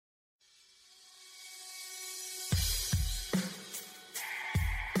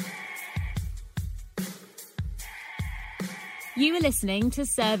You are listening to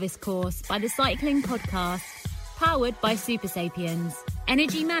Service Course by the Cycling Podcast, powered by Super Sapiens,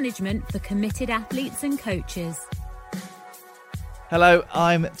 energy management for committed athletes and coaches. Hello,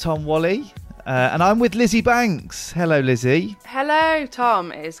 I'm Tom Wally, and I'm with Lizzie Banks. Hello, Lizzie. Hello,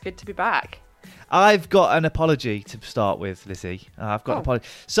 Tom. It's good to be back. I've got an apology to start with, Lizzie. I've got an apology.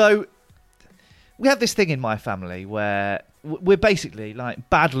 So, we have this thing in my family where we're basically like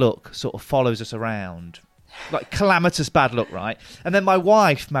bad luck sort of follows us around. Like calamitous bad luck, right? And then my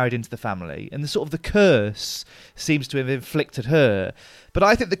wife married into the family, and the curse seems to have inflicted her. But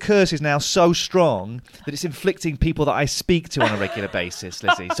I think the curse is now so strong that it's inflicting people that I speak to on a regular basis,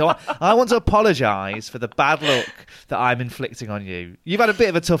 Lizzie. So I want to apologise for the bad luck that I'm inflicting on you. You've had a bit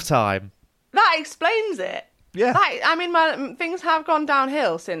of a tough time. That explains it. Yeah. Things have gone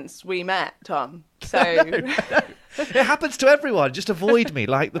downhill since we met, Tom. So No. It happens to everyone. Just avoid me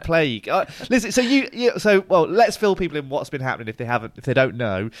like the plague. Listen, so let's fill people in what's been happening if they don't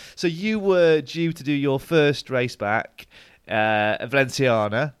know. So you were due to do your first race back at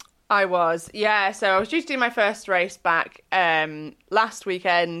Valenciana. I was, yeah. So I was due to do my first race back last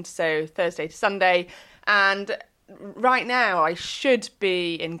weekend, so Thursday to Sunday, and right now I should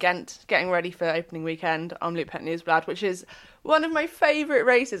be in Ghent getting ready for opening weekend on Loop Het Nieuwsblad, which is one of my favourite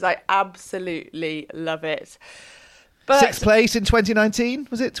races. I absolutely love it. But Sixth place in 2019,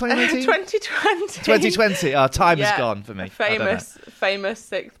 was it 2019? 2020. 2020. Time is gone for me. Famous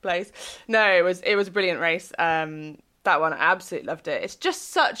sixth place. No, it was a brilliant race. That one, I absolutely loved it. It's just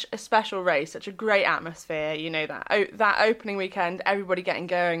such a special race, such a great atmosphere. You know, that opening weekend, everybody getting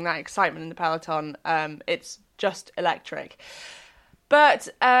going, that excitement in the peloton. It's just electric. But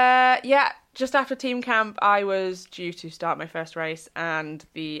just after team camp, I was due to start my first race, and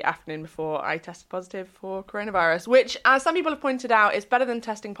the afternoon before, I tested positive for coronavirus, which, as some people have pointed out, is better than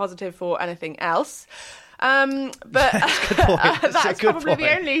testing positive for anything else. But that's probably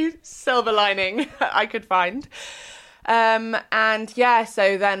the only silver lining I could find.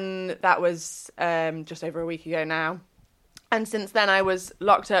 So then that was just over a week ago now. And since then, I was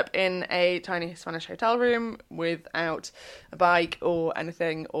locked up in a tiny Spanish hotel room without a bike or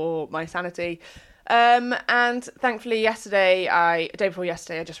anything, or my sanity. And thankfully, day before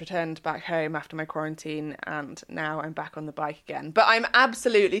yesterday, I just returned back home after my quarantine, and now I'm back on the bike again. But I'm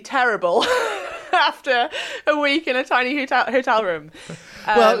absolutely terrible after a week in a tiny hotel room.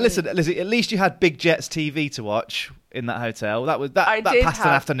 Well, listen, Lizzie, at least you had Big Jets TV to watch in that hotel. That passed an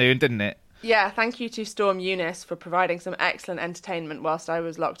afternoon, didn't it? Yeah, thank you to Storm Eunice for providing some excellent entertainment whilst I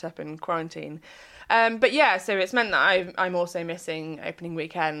was locked up in quarantine. So it's meant that I'm also missing opening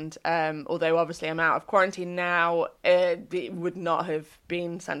weekend. Although obviously I'm out of quarantine now, it would not have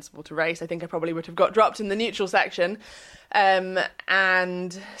been sensible to race. I think I probably would have got dropped in the neutral section. I'll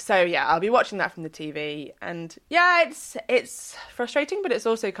be watching that from the TV. And yeah, it's frustrating, but it's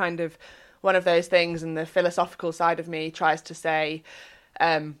also kind of one of those things, and the philosophical side of me tries to say,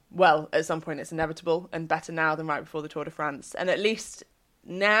 at some point it's inevitable, and better now than right before the Tour de France. And at least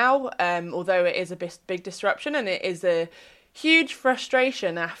now, although it is a big disruption and it is a huge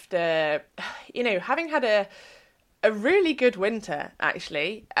frustration after, having had a really good winter,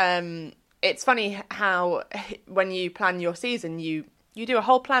 actually. It's funny how when you plan your season, you do a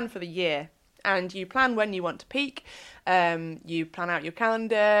whole plan for the year, and you plan when you want to peak. You plan out your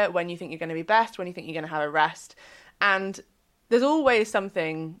calendar, when you think you're going to be best, when you think you're going to have a rest. And there's always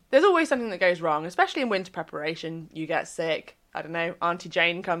something that goes wrong, especially in winter preparation. You get sick, I don't know, Auntie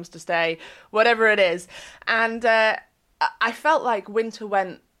Jane comes to stay, whatever it is. And I felt like winter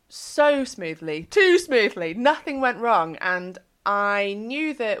went so smoothly, too smoothly. Nothing went wrong. And I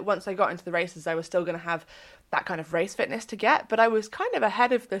knew that once I got into the races, I was still going to have that kind of race fitness to get, but I was kind of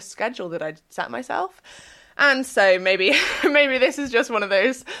ahead of the schedule that I'd set myself. And so maybe this is just one of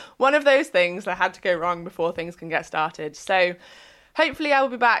those things that had to go wrong before things can get started. So hopefully I will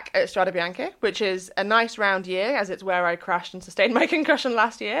be back at Strade Bianche, which is a nice round year, as it's where I crashed and sustained my concussion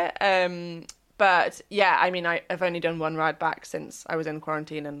last year. But yeah, I've only done one ride back since I was in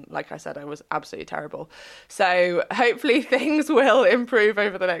quarantine, and like I said, I was absolutely terrible. So hopefully things will improve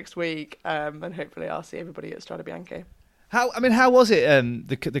over the next week, and hopefully I'll see everybody at Strade Bianche. How was it,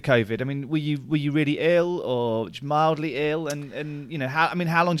 the COVID? Were you really ill or mildly ill? And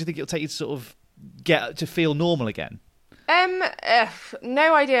how long do you think it'll take you to sort of get to feel normal again?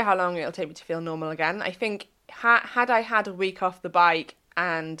 No idea how long it'll take me to feel normal again. I think had I had a week off the bike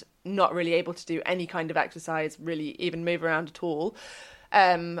and not really able to do any kind of exercise, really even move around at all,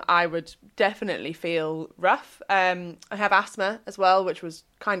 I would definitely feel rough. I have asthma as well, which was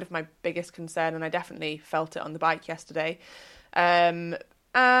kind of my biggest concern, and I definitely felt it on the bike yesterday. And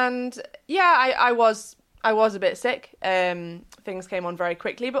yeah, I was I was a bit sick. Things came on very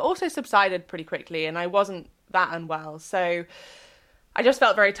quickly, but also subsided pretty quickly, and I wasn't that unwell. So I just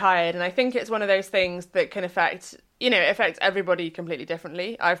felt very tired, and I think it's one of those things that can affect, it affects everybody completely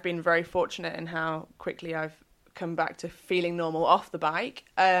differently. I've been very fortunate in how quickly I've come back to feeling normal off the bike,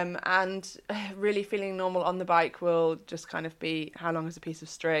 and really feeling normal on the bike will just kind of be how long is a piece of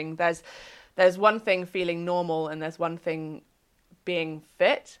string. There's one thing feeling normal, and there's one thing being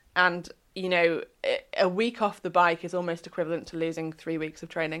fit, and a week off the bike is almost equivalent to losing 3 weeks of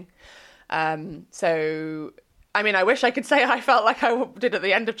training. So, I mean, I wish I could say I felt like I did at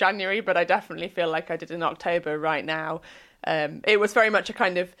the end of January, but I definitely feel like I did in October right now. It was very much a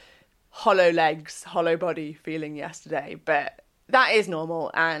kind of hollow legs, hollow body feeling yesterday, but that is normal.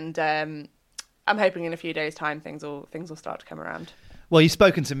 And I'm hoping in a few days' time things will start to come around. Well, you've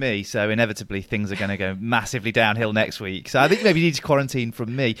spoken to me, so inevitably things are going to go massively downhill next week. So I think maybe you need to quarantine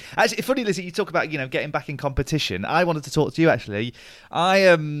from me. Actually, funny, Lizzie, you talk about getting back in competition. I wanted to talk to you actually.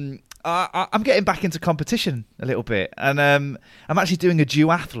 I'm getting back into competition a little bit, and I'm actually doing a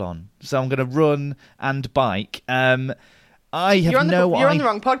duathlon. So I'm going to run and bike. You're on the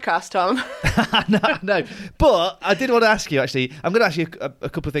wrong podcast, Tom. No. But I did want to ask you, actually. I'm going to ask you a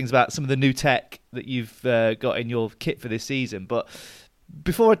couple of things about some of the new tech that you've got in your kit for this season. But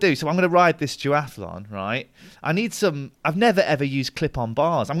before I do, so I'm going to ride this duathlon, right? I need some. I've never ever used clip-on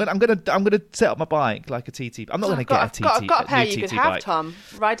bars. I'm going to set up my bike like a TT. I'm not going to get a TT. I've got a pair you could have, bike. Tom.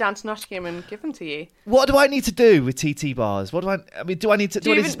 Ride down to Nottingham and give them to you. What do I need to do with TT bars? What do I mean? Do I need to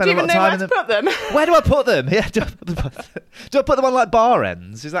spend a lot of time in them? Put them? Where do I put them? Yeah, do I put them on like bar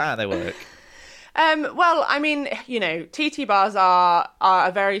ends? Is that how they work? Well, I mean, TT bars are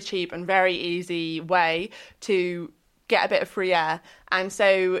a very cheap and very easy way to get a bit of free air. And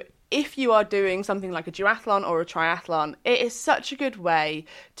so if you are doing something like a duathlon or a triathlon, it is such a good way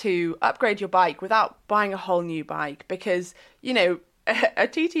to upgrade your bike without buying a whole new bike, because, a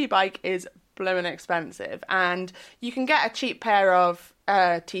TT bike is blooming expensive, and you can get a cheap pair of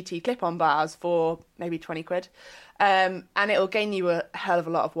TT clip-on bars for maybe 20 quid. And it'll gain you a hell of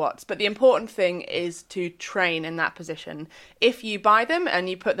a lot of watts. But the important thing is to train in that position. If you buy them and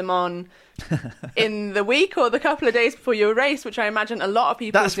you put them on in the week or the couple of days before your race, which I imagine a lot of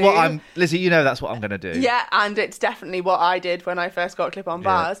people do. Lizzie, that's what I'm going to do. Yeah, and it's definitely what I did when I first got clip-on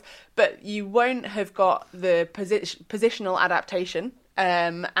bars. But you won't have got the positional adaptation.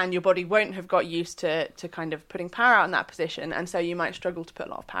 And your body won't have got used to kind of putting power out in that position. And so you might struggle to put a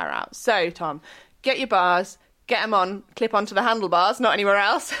lot of power out. So, Tom, get your bars. Get them on, clip onto the handlebars, not anywhere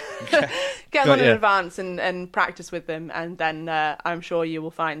else. Get them on in advance and practice with them, and then I'm sure you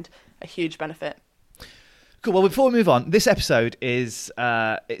will find a huge benefit. Cool. Well, before we move on, this episode is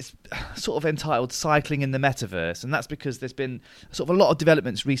it's sort of entitled "Cycling in the Metaverse," and that's because there's been sort of a lot of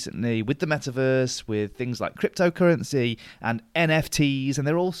developments recently with the metaverse, with things like cryptocurrency and NFTs, and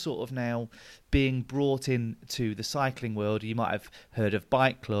they're all sort of now being brought into the cycling world. You might have heard of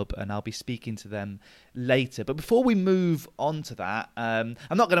Bike Club, and I'll be speaking to them later. But before we move on to that, I'm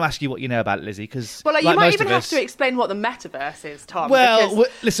not going to ask you what you know about it, Lizzie, because you might even have to explain what the metaverse is, Tom. Well,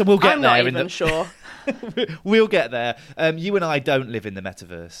 listen, we'll get I'm there. I'm not even sure. We'll get there. You and I don't live in the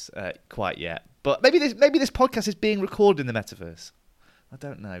metaverse quite yet, but maybe this podcast is being recorded in the metaverse. I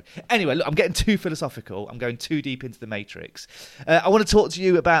don't know. Anyway, look, I'm getting too philosophical. I'm going too deep into the matrix. I want to talk to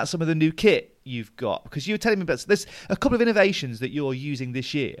you about some of the new kit you've got, because you were telling me about there's a couple of innovations that you're using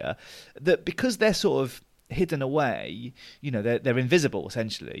this year that, because they're sort of hidden away, they're invisible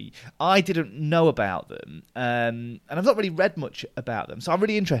essentially. I didn't know about them, and I've not really read much about them, so I'm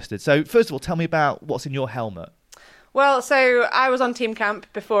really interested. So first of all, tell me about what's in your helmet. Well, so I was on team camp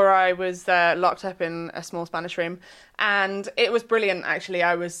before I was locked up in a small Spanish room, and it was brilliant, actually.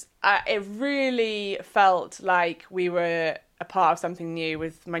 It really felt like we were a part of something new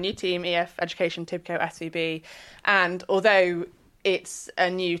with my new team, EF Education Tibco SVB, and although it's a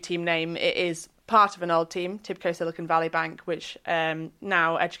new team name, it is part of an old team, Tibco Silicon Valley Bank, which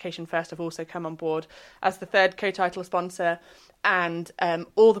now Education First have also come on board as the third co-title sponsor. And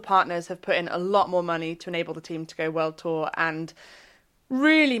all the partners have put in a lot more money to enable the team to go world tour and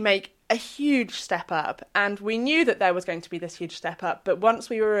really make a huge step up. And we knew that there was going to be this huge step up, but once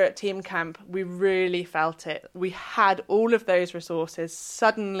we were at team camp, we really felt it. We had all of those resources.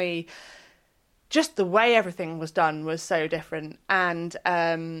 Suddenly, just the way everything was done was so different. And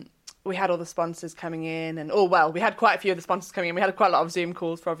we had all the sponsors coming in, and we had quite a few of the sponsors coming in. We had quite a lot of Zoom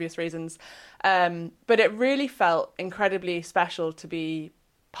calls for obvious reasons. But it really felt incredibly special to be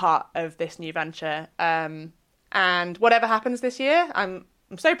part of this new venture. And whatever happens this year, I'm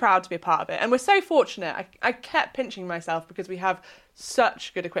I'm so proud to be a part of it. And we're so fortunate. I kept pinching myself because we have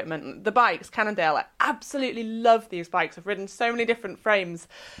such good equipment. The bikes, Cannondale, I absolutely love these bikes. I've ridden so many different frames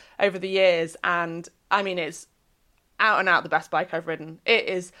over the years. And I mean, it's out and out the best bike I've ridden. It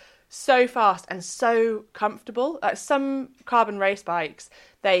is so fast and so comfortable. Like some carbon race bikes,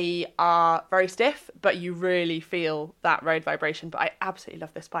 they are very stiff, but you really feel that road vibration. But I absolutely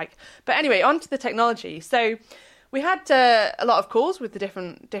love this bike. But anyway, on to the technology. So we had a lot of calls with the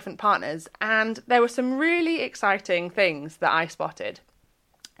different partners, and there were some really exciting things that I spotted.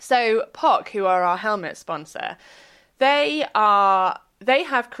 So POC, who are our helmet sponsor, they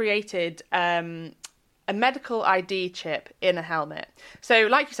have created a medical ID chip in a helmet. So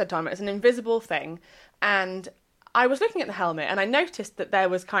like you said, Tom, it's an invisible thing. And I was looking at the helmet and I noticed that there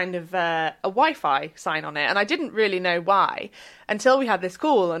was kind of a Wi-Fi sign on it. And I didn't really know why until we had this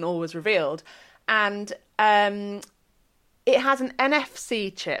call and all was revealed. And it has an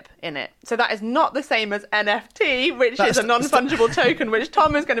NFC chip in it. So that is not the same as NFT, which is a non-fungible token, which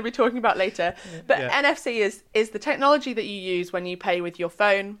Tom is going to be talking about later. But NFC is the technology that you use when you pay with your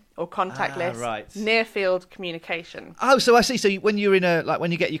phone or contactless near-field communication. Oh, so I see. So when you're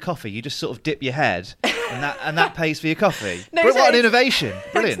when you get your coffee, you just sort of dip your head and that pays for your coffee. No, but what an innovation.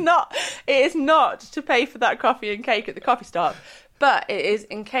 Brilliant. It is not to pay for that coffee and cake at the coffee stop, but it is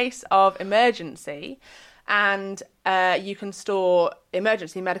in case of emergency. And you can store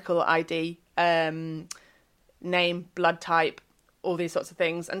emergency medical ID, name, blood type, all these sorts of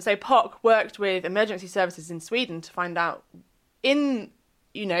things. And so POC worked with emergency services in Sweden to find out, in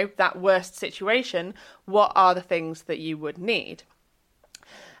that worst situation, what are the things that you would need.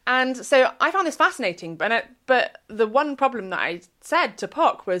 And so I found this fascinating, but the one problem that I said to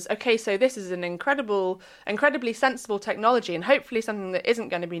POC was, okay, so this is an incredibly sensible technology and hopefully something that isn't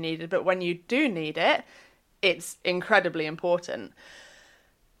going to be needed, but when you do need it, it's incredibly important.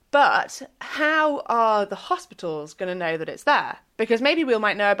 But how are the hospitals going to know that it's there? Because maybe we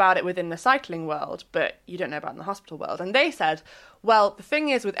might know about it within the cycling world, but you don't know about it in the hospital world. And they said, well, the thing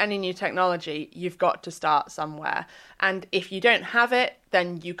is with any new technology, you've got to start somewhere. And if you don't have it,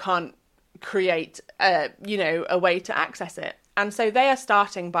 then you can't create a way to access it. And so they are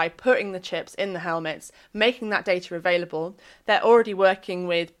starting by putting the chips in the helmets, making that data available. They're already working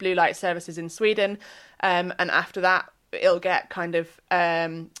with blue light services in Sweden. And after that, it'll get kind of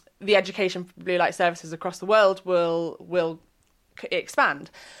the education for blue light services across the world will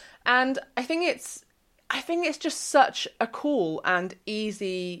expand. And I think it's just such a cool and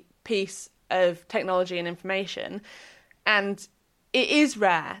easy piece of technology and information. And it is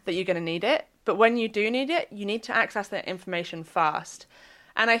rare that you're going to need it. But when you do need it, you need to access that information fast.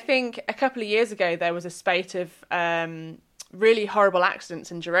 And I think a couple of years ago, there was a spate of really horrible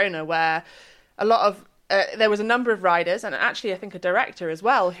accidents in Girona where there was a number of riders and actually I think a director as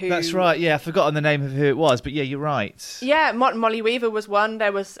well who... That's right, yeah, I've forgotten the name of who it was, but yeah, you're right. Yeah, Molly Weaver was one.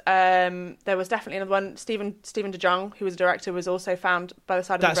 There was definitely another one. Stephen de Jong, who was a director, was also found by the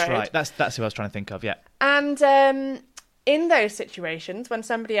side of the road. That's right, that's who I was trying to think of, yeah. And in those situations, when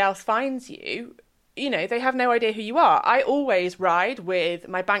somebody else finds you, they have no idea who you are. I always ride with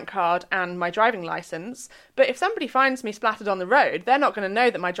my bank card and my driving licence, but if somebody finds me splattered on the road, they're not going to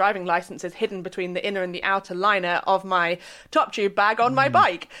know that my driving licence is hidden between the inner and the outer liner of my top tube bag on my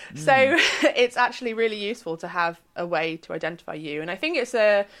bike. So it's actually really useful to have a way to identify you. And I think it's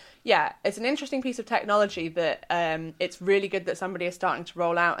an interesting piece of technology that it's really good that somebody is starting to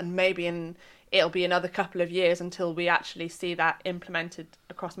roll out, and maybe it'll be another couple of years until we actually see that implemented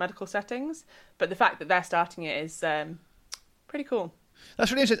across medical settings. But the fact that they're starting it is pretty cool.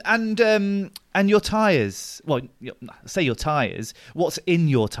 That's really interesting. And your tyres, well, say your tyres, what's in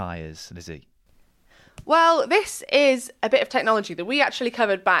your tyres, Lizzie? Well, this is a bit of technology that we actually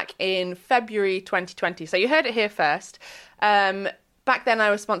covered back in February 2020. So you heard it here first. Back then I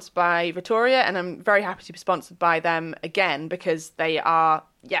was sponsored by Vittoria, and I'm very happy to be sponsored by them again because they are,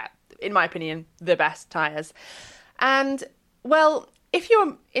 in my opinion, the best tyres. And, well, if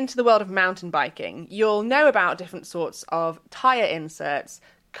you're into the world of mountain biking, you'll know about different sorts of tyre inserts,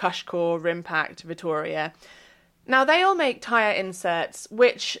 Cushcore, Rimpact, Vittoria. Now, they all make tyre inserts,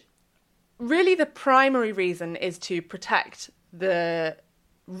 which really the primary reason is to protect the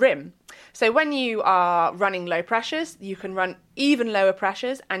rim. So when you are running low pressures, you can run even lower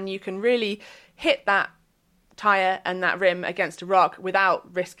pressures, and you can really hit that tyre and that rim against a rock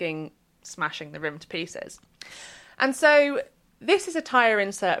without risking smashing the rim to pieces. And so this is a tyre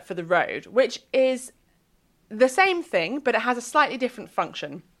insert for the road, which is the same thing, but it has a slightly different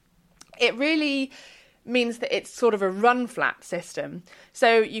function. It really means that it's sort of a run flat system.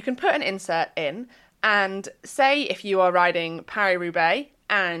 So you can put an insert in, and say if you are riding Paris-Roubaix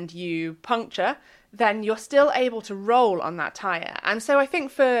and you puncture, then you're still able to roll on that tyre. And so I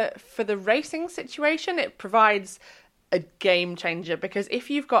think for the racing situation, it provides a game changer, because if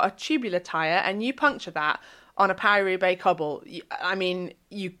you've got a tubular tyre and you puncture that on a Paris-Roubaix cobble, I mean,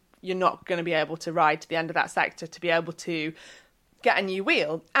 you're not going to be able to ride to the end of that sector to be able to get a new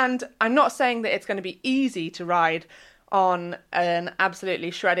wheel. And I'm not saying that it's going to be easy to ride on an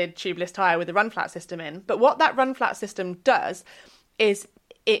absolutely shredded tubeless tyre with a run flat system in, but what that run flat system does is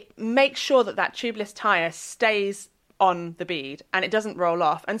it makes sure that that tubeless tyre stays on the bead and it doesn't roll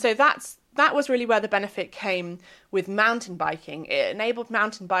off. And so that was really where the benefit came with mountain biking. It enabled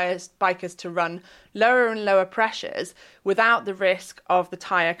mountain bikers to run lower and lower pressures without the risk of the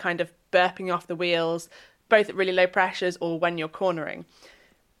tyre kind of burping off the wheels, both at really low pressures or when you're cornering.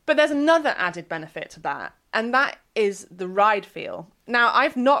 But there's another added benefit to that, and that is the ride feel. Now,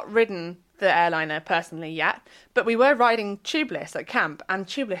 I've not ridden the Airliner personally yet, but we were riding tubeless at camp, and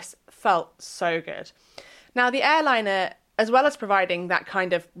tubeless felt so good. Now, the Airliner, as well as providing that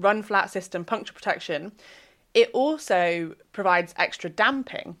kind of run flat system puncture protection, it also provides extra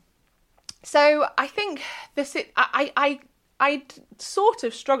damping. So I think I sort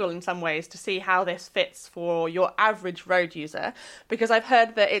of struggle in some ways to see how this fits for your average road user, because I've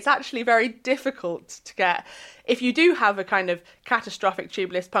heard that it's actually very difficult to get. If you do have a kind of catastrophic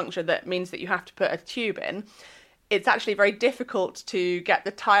tubeless puncture that means that you have to put a tube in, it's actually very difficult to get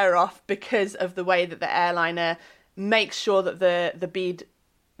the tyre off because of the way that the Airliner makes sure that the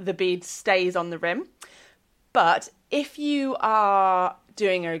bead stays on the rim. But if you are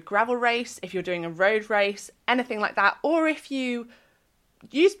doing a gravel race, if you're doing a road race, anything like that, or if you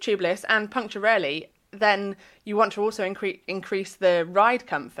use tubeless and puncture early, then you want to also increase the ride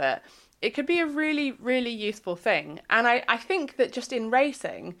comfort, it could be a really, really useful thing. And I think that just in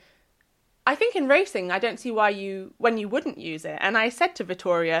racing, I don't see when you wouldn't use it. And I said to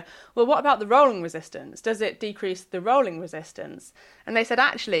Vittoria, well, what about the rolling resistance? Does it decrease the rolling resistance? And they said,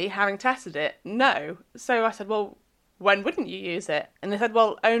 actually, having tested it, no. So I said, well, when wouldn't you use it? And they said,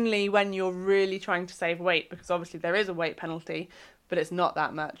 well, only when you're really trying to save weight, because obviously there is a weight penalty, but it's not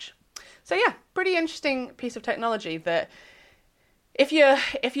that much. So yeah, pretty interesting piece of technology that if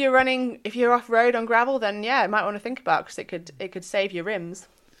you're off road on gravel, then yeah, you might want to think about, because it could save your rims.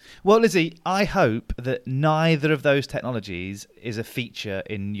 Well, Lizzie, I hope that neither of those technologies is a feature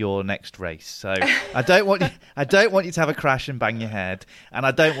in your next race. So I don't want you to have a crash and bang your head, and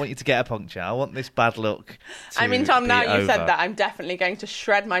I don't want you to get a puncture. I want this bad luck to I mean, Tom, now over. you said that, I'm definitely going to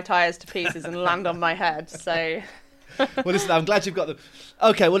shred my tyres to pieces and land on my head. So, well, listen, I'm glad you've got them.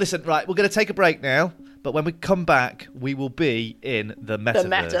 Okay, well, listen, right, we're going to take a break now, but when we come back, we will be in the metaverse. The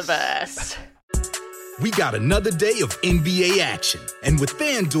metaverse. We got another day of NBA action. And with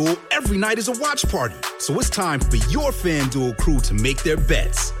FanDuel, every night is a watch party. So it's time for your FanDuel crew to make their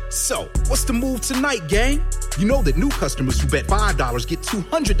bets. So, what's the move tonight, gang? You know that new customers who bet $5 get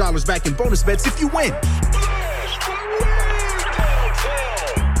 $200 back in bonus bets if you win.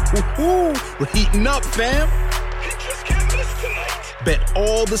 Woohoo! We're heating up, fam. Bet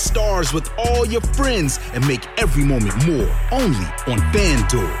all the stars with all your friends and make every moment more. Only on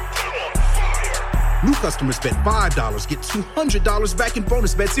FanDuel. New customers bet $5, get $200 back in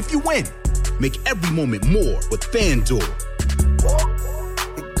bonus bets if you win. Make every moment more with FanDuel.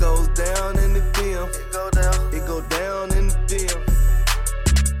 It goes down in the DM. It go down in the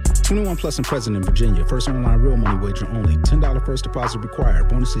DM. 21 plus and present in Virginia. First online real money wager only. $10 first deposit required.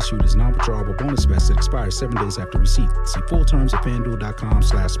 Bonus issued is non-withdrawable bonus vest that expires 7 days after receipt. See full terms at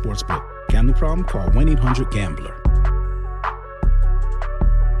FanDuel.com/sportsbook. Gambling problem? Call 1-800-GAMBLER.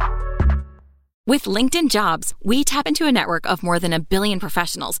 With LinkedIn Jobs, we tap into a network of more than 1 billion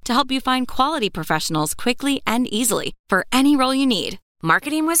professionals to help you find quality professionals quickly and easily for any role you need.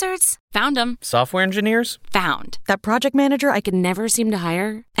 Marketing wizards? Found them. Software engineers? Found. That project manager I could never seem to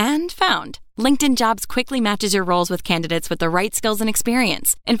hire? And found. LinkedIn Jobs quickly matches your roles with candidates with the right skills and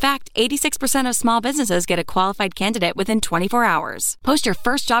experience. In fact, 86% of small businesses get a qualified candidate within 24 hours. Post your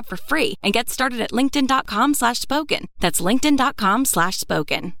first job for free and get started at linkedin.com/spoken. That's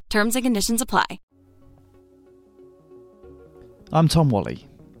linkedin.com/spoken. Terms and conditions apply. I'm Tom Wally.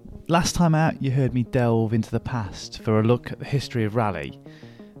 Last time out, you heard me delve into the past for a look at the history of rally.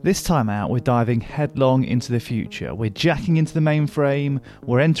 This time out, we're diving headlong into the future. We're jacking into the mainframe,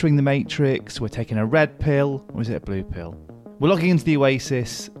 we're entering the Matrix, we're taking a red pill, or is it a blue pill? We're logging into the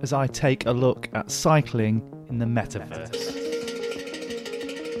Oasis as I take a look at cycling in the metaverse.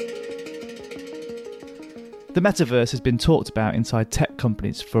 The metaverse has been talked about inside tech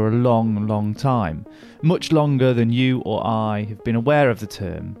companies for a long, long time. Much longer than you or I have been aware of the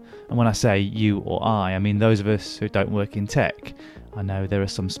term. And when I say you or I mean those of us who don't work in tech. I know there are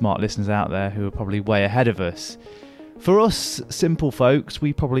some smart listeners out there who are probably way ahead of us. For us simple folks,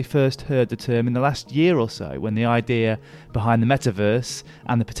 we probably first heard the term in the last year or so, when the idea behind the metaverse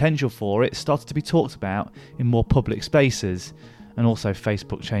and the potential for it started to be talked about in more public spaces, and also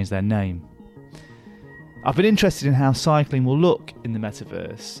Facebook changed their name. I've been interested in how cycling will look in the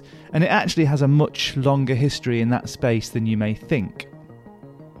metaverse, and it actually has a much longer history in that space than you may think.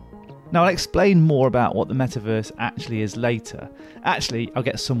 Now, I'll explain more about what the metaverse actually is later. Actually, I'll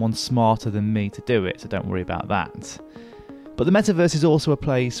get someone smarter than me to do it, so don't worry about that. But the metaverse is also a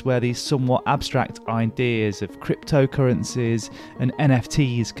place where these somewhat abstract ideas of cryptocurrencies and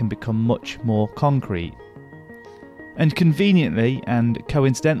NFTs can become much more concrete. And conveniently and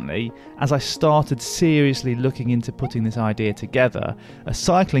coincidentally, as I started seriously looking into putting this idea together, a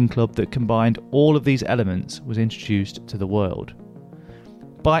cycling club that combined all of these elements was introduced to the world.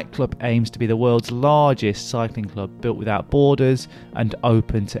 Bike Club aims to be the world's largest cycling club built without borders and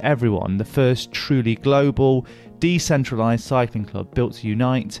open to everyone, the first truly global, decentralised cycling club built to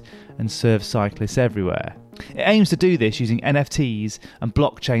unite and serve cyclists everywhere. It aims to do this using NFTs and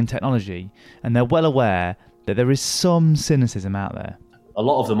blockchain technology, and they're well aware that there is some cynicism out there. A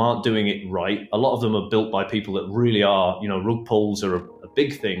lot of them aren't doing it right. A lot of them are built by people that really are, rug pulls are a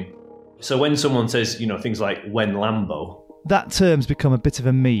big thing. So when someone says, things like when Lambo, that term's become a bit of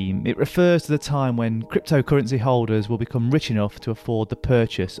a meme. It refers to the time when cryptocurrency holders will become rich enough to afford the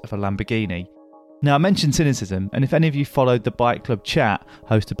purchase of a Lamborghini. Now, I mentioned cynicism, and if any of you followed the Bike Club chat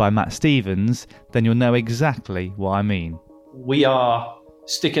hosted by Matt Stevens, then you'll know exactly what I mean. We are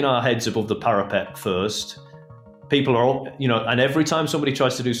sticking our heads above the parapet first. People are all, and every time somebody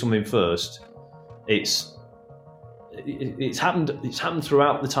tries to do something first, it's happened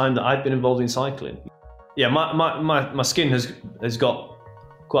throughout the time that I've been involved in cycling. Yeah, my skin has got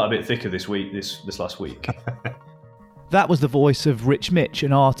quite a bit thicker this last week. That was the voice of Rich Mitch,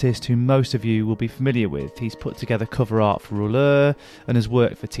 an artist who most of you will be familiar with. He's put together cover art for Rouleur and has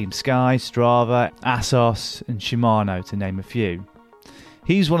worked for Team Sky, Strava, Asos and Shimano, to name a few.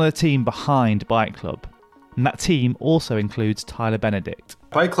 He's one of the team behind Bike Club, and that team also includes Tyler Benedict.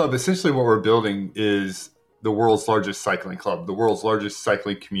 Bike Club, essentially what we're building is the world's largest cycling club, the world's largest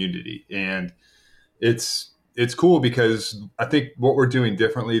cycling community, and it's cool because I think what we're doing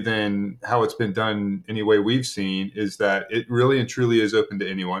differently than how it's been done any way we've seen is that it really and truly is open to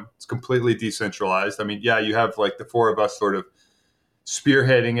anyone. It's completely decentralized. I mean, yeah, you have like the four of us sort of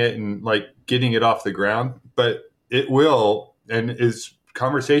spearheading it and like getting it off the ground, but it will, and is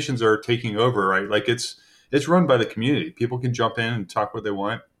conversations are taking over, right? Like it's run by the community. People can jump in and talk what they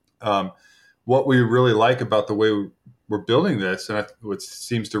want. What we really like about the way we're building this, and what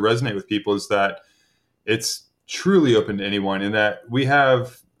seems to resonate with people, is that it's truly open to anyone, in that we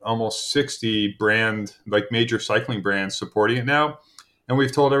have almost 60 major cycling brands supporting it now. And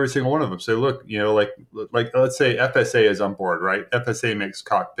we've told every single one of them, say, look, like let's say FSA is on board, right? FSA makes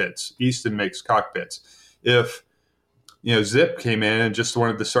cockpits. Easton makes cockpits. If, Zip came in and just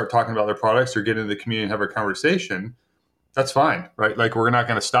wanted to start talking about their products or get into the community and have a conversation, that's fine, right? Like, we're not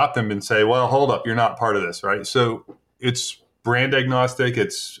going to stop them and say, well, hold up, you're not part of this, right? So it's brand agnostic.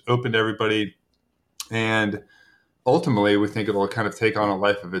 It's open to everybody. And ultimately, we think it'll kind of take on a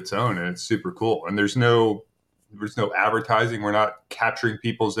life of its own, and it's super cool. And there's no advertising. We're not capturing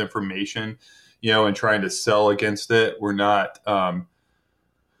people's information, and trying to sell against it. We're not, I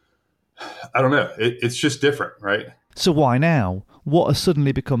don't know. It's just different, right? So why now? What has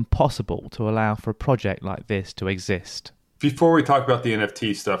suddenly become possible to allow for a project like this to exist? Before we talk about the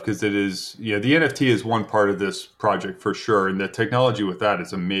NFT stuff, because it is, the NFT is one part of this project for sure. And the technology with that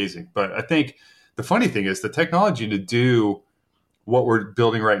is amazing. But I think the funny thing is the technology to do what we're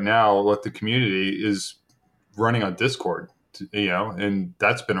building right now with the community is running on Discord, and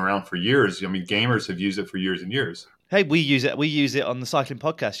that's been around for years. I mean, gamers have used it for years and years. Hey, we use it. We use it on the cycling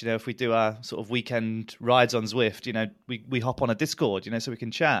podcast. If we do our sort of weekend rides on Zwift, we hop on a Discord, so we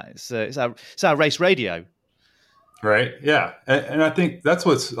can chat. It's our race radio. Right. Yeah. And I think that's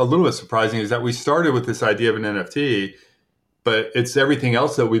what's a little bit surprising is that we started with this idea of an NFT, but it's everything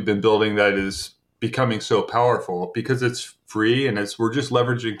else that we've been building that is becoming so powerful because it's free, and we're just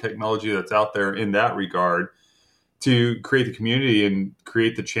leveraging technology that's out there in that regard to create the community and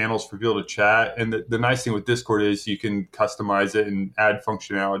create the channels for people to chat. And the nice thing with Discord is you can customize it and add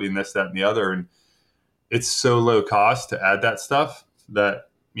functionality and this, that, and the other. And it's so low cost to add that stuff that,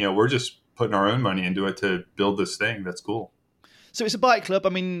 we're just putting our own money into it to build this thing. That's cool. So it's a bike club. I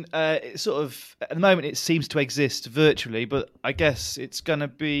mean, it's sort of, at the moment it seems to exist virtually, but I guess it's going to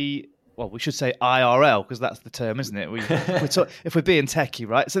be, well, we should say IRL, because that's the term, isn't it? If we're being techie,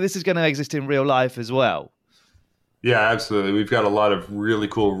 right? So this is going to exist in real life as well. Yeah, absolutely. We've got a lot of really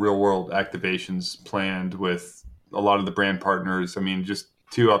cool real world activations planned with a lot of the brand partners. I mean, just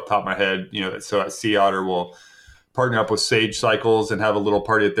two off the top of my head, so at Sea Otter we'll partner up with Sage Cycles and have a little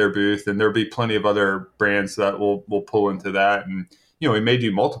party at their booth, and there'll be plenty of other brands that we'll pull into that. And, we may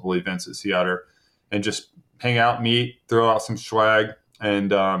do multiple events at Sea Otter and just hang out, meet, throw out some swag,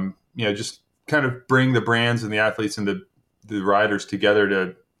 and, just kind of bring the brands and the athletes and the riders together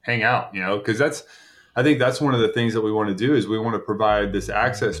to hang out, because I think that's one of the things that we want to do is we want to provide this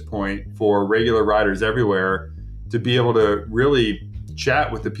access point for regular riders everywhere to be able to really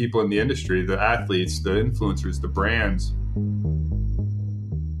chat with the people in the industry, the athletes, the influencers, the brands.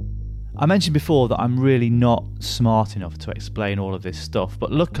 I mentioned before that I'm really not smart enough to explain all of this stuff,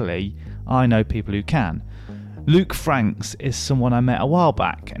 but luckily I know people who can. Luke Franks is someone I met a while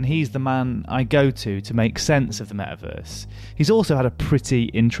back, and he's the man I go to make sense of the metaverse. He's also had a pretty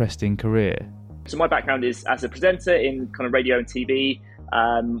interesting career. So my background is as a presenter in kind of radio and TV,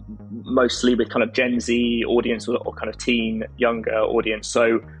 mostly with kind of Gen Z audience or kind of teen, younger audience.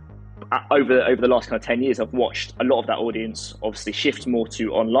 So over the last kind of 10 years, I've watched a lot of that audience obviously shift more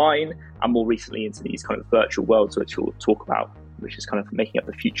to online and more recently into these kind of virtual worlds, which we'll talk about, which is kind of making up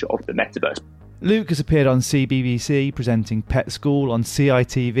the future of the metaverse. Luke has appeared on CBBC presenting Pet School, on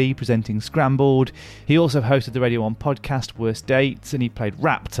CITV presenting Scrambled. He also hosted the Radio 1 podcast Worst Dates, and he played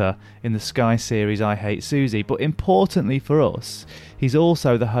Raptor in the Sky series I Hate Susie. But importantly for us, he's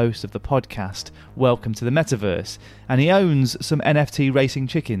also the host of the podcast Welcome to the Metaverse, and he owns some NFT racing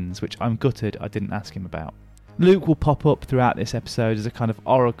chickens, which I'm gutted I didn't ask him about. Luke will pop up throughout this episode as a kind of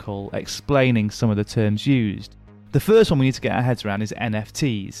oracle explaining some of the terms used. The first one we need to get our heads around is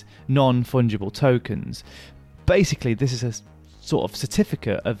NFTs, non-fungible tokens. Basically, this is a sort of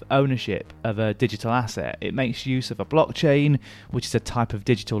certificate of ownership of a digital asset. It makes use of a blockchain, which is a type of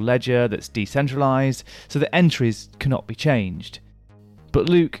digital ledger that's decentralized, so that entries cannot be changed. But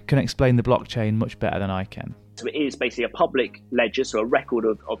Luke can explain the blockchain much better than I can. So it is basically a public ledger, so a record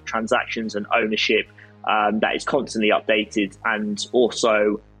of transactions and ownership that is constantly updated and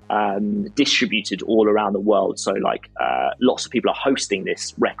also distributed all around the world. So lots of people are hosting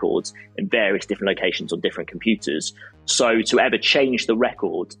this record in various different locations on different computers. So to ever change the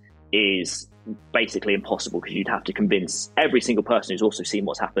record is basically impossible because you'd have to convince every single person who's also seen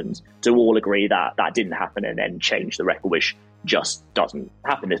what's happened to all agree that that didn't happen and then change the record, which just doesn't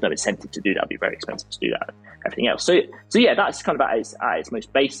happen. There's no incentive to do that. It'd be very expensive to do that. Everything else. So yeah, that's kind of at its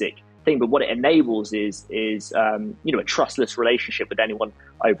most basic thing. But what it enables is a trustless relationship with anyone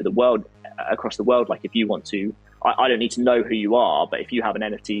over the world, across the world. Like if you want to, I don't need to know who you are, but if you have an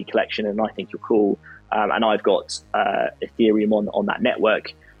NFT collection and I think you're cool, and I've got Ethereum on that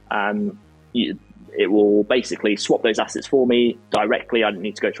network, it will basically swap those assets for me directly. I don't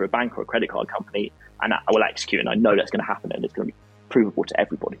need to go through a bank or a credit card company, and I will execute, and I know that's going to happen, and it's going to be provable to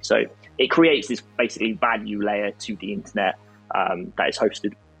everybody. So it creates this basically value layer to the internet that is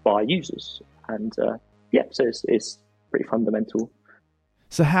hosted by users, and so it's pretty fundamental.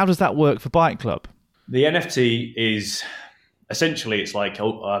 So how does that work for Bike Club? The NFT is essentially, it's like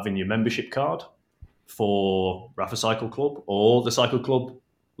having your membership card for Rafa Cycle Club or the cycle club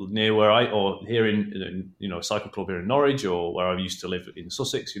near where or here in a cycle club here in Norwich, or where I used to live in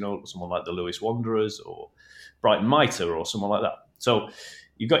Sussex, someone like the Lewis Wanderers or Brighton Mitre or someone like that. So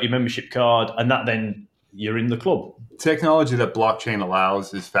you've got your membership card, and that then you're in the club. Technology that blockchain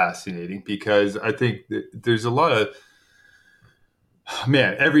allows is fascinating because I think that there's a lot of,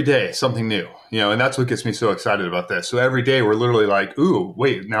 every day something new, and that's what gets me so excited about this. So every day we're literally like, ooh,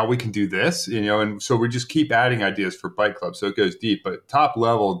 wait, now we can do this, and so we just keep adding ideas for Bike Club. So it goes deep, but top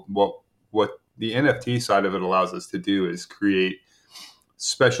level, what the NFT side of it allows us to do is create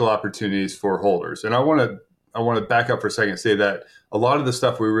special opportunities for holders. And I want to back up for a second and say that a lot of the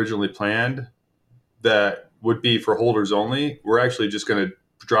stuff we originally planned that would be for holders only, we're actually just going to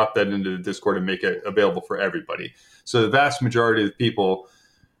drop that into the Discord and make it available for everybody. So the vast majority of the people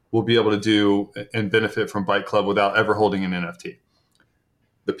will be able to do and benefit from Bike Club without ever holding an NFT.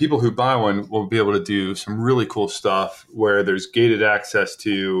 The people who buy one will be able to do some really cool stuff where there's gated access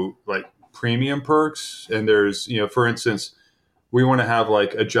to like premium perks. And there's, for instance, we want to have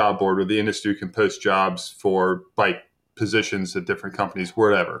like a job board where the industry can post jobs for bike positions at different companies,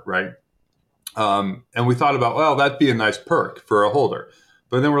 whatever, right? And we thought about, well, that'd be a nice perk for a holder.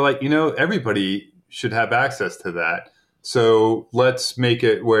 But then we're like, everybody should have access to that. So let's make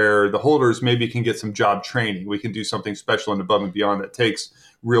it where the holders maybe can get some job training. We can do something special and above and beyond that takes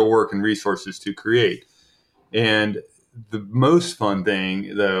real work and resources to create. And the most fun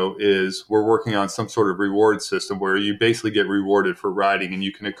thing, though, is we're working on some sort of reward system where you basically get rewarded for riding and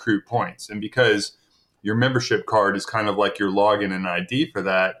you can accrue points. And because your membership card is kind of like your login and ID for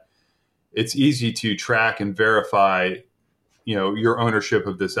that. It's easy to track and verify, your ownership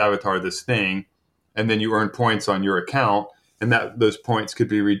of this avatar, this thing, and then you earn points on your account, and that those points could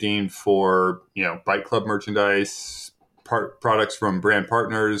be redeemed for, Bike Club merchandise, products from brand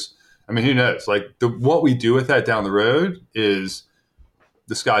partners. I mean, who knows? Like what we do with that down the road is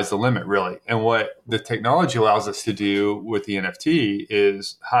the sky's the limit, really. And what the technology allows us to do with the NFT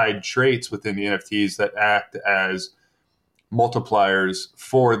is hide traits within the NFTs that act as multipliers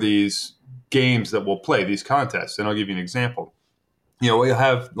for these games that we'll play, these contests. And I'll give you an example. You'll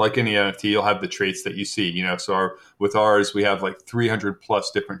have, like any NFT, you'll have the traits that you see, so with ours, we have like 300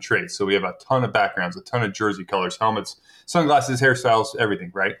 plus different traits. So we have a ton of backgrounds, a ton of jersey colors, helmets, sunglasses, hairstyles, everything,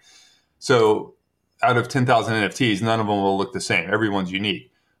 right? So out of 10,000 NFTs, none of them will look the same. Everyone's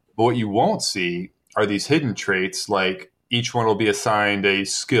unique. But what you won't see are these hidden traits, like each one will be assigned a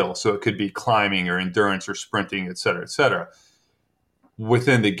skill. So it could be climbing or endurance or sprinting, et cetera, et cetera.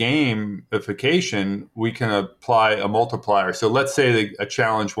 Within the gamification, we can apply a multiplier. So let's say a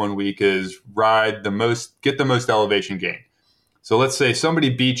challenge one week is get the most elevation gain. So let's say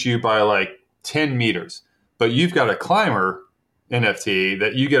somebody beats you by like 10 meters, but you've got a climber NFT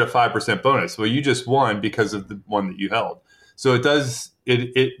that you get a 5% bonus. Well, you just won because of the one that you held. So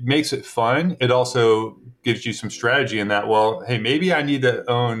it makes it fun. It also gives you some strategy in that, well, hey, maybe I need to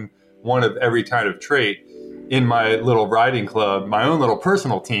own one of every kind of trait in my little riding club, my own little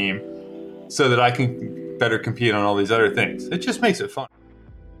personal team, so that I can better compete on all these other things. It just makes it fun.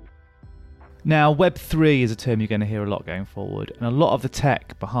 Now, Web3 is a term you're going to hear a lot going forward, and a lot of the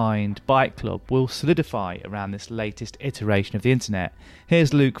tech behind Bike Club will solidify around this latest iteration of the internet.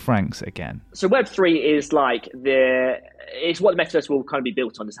 Here's Luke Franks again. So Web3 is it's what the metaverse will kind of be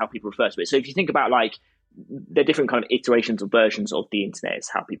built on, is how people refer to it. So if you think about like the different kind of iterations or versions of the internet is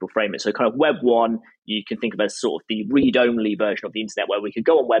how people frame it. So kind of Web 1, you can think of as sort of the read-only version of the internet, where we could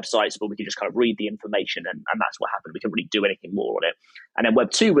go on websites, but we could just kind of read the information, and that's what happened. We couldn't really do anything more on it. And then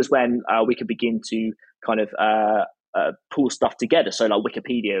Web 2 was when we could begin to kind of pull stuff together. So like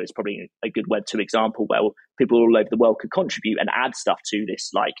Wikipedia is probably a good Web 2 example, where people all over the world could contribute and add stuff to this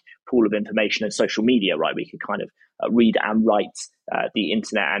like pool of information. And social media, right? We could kind of read and write the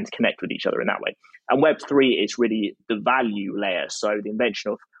internet and connect with each other in that way. And Web 3 is really the value layer. So the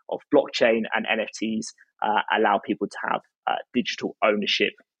invention of blockchain and NFTs allow people to have digital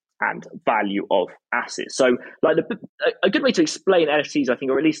ownership and value of assets. So like a good way to explain NFTs, I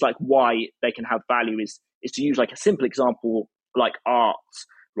think, or at least like why they can have value is to use like a simple example like art,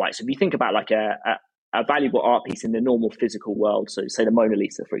 right? So if you think about like a valuable art piece in the normal physical world, so say the Mona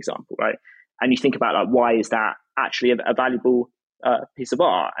Lisa, for example, right? And you think about like, why is that actually a valuable piece of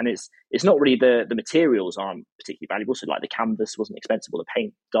art? And it's not really the materials aren't particularly valuable. So like the canvas wasn't expensive, or the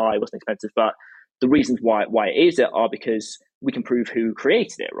paint dye wasn't expensive, but the reasons why it is are because we can prove who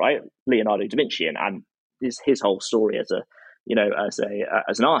created it, right? Leonardo da Vinci, and his whole story as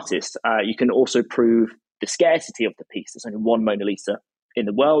an artist. You can also prove the scarcity of the piece. There's only one Mona Lisa in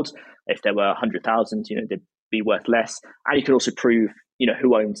the world. If there were 100,000, they'd be worth less. And you can also prove,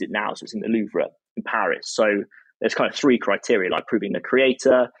 who owns it now. So it's in the Louvre in Paris. So there's kind of three criteria, like proving the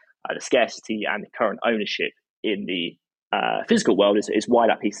creator, the scarcity, and the current ownership in the physical world is why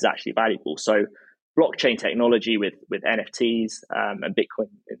that piece is actually valuable. So blockchain technology with NFTs and Bitcoin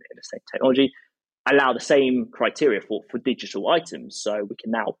in the same technology allow the same criteria for digital items. So we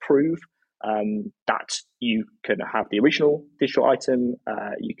can now prove that you can have the original digital item,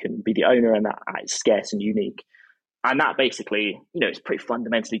 you can be the owner, and that is scarce and unique. And that basically, is pretty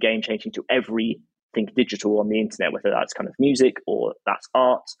fundamentally game changing to everything digital on the internet, whether that's kind of music or that's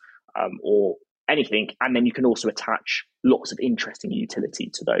art or anything. And then you can also attach lots of interesting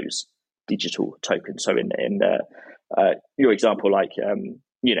utility to those digital tokens. So in your example, like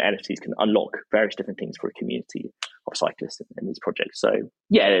NFTs can unlock various different things for a community of cyclists in these projects. So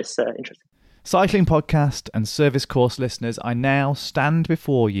yeah, it's interesting. Cycling podcast and service course listeners, I now stand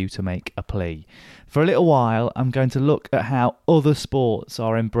before you to make a plea. For a little while, I'm going to look at how other sports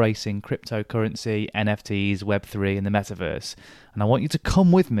are embracing cryptocurrency, NFTs, Web3 and the metaverse. And I want you to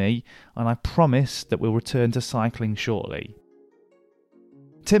come with me, and I promise that we'll return to cycling shortly.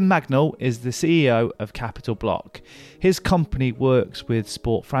 Tim Magnall is the CEO of Capital Block. His company works with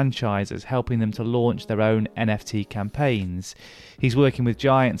sport franchises, helping them to launch their own NFT campaigns. He's working with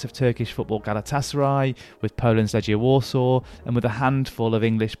giants of Turkish football Galatasaray, with Poland's Legia Warsaw, and with a handful of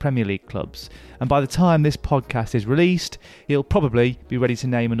English Premier League clubs. And by the time this podcast is released, he'll probably be ready to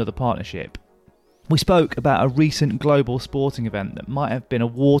name another partnership. We spoke about a recent global sporting event that might have been a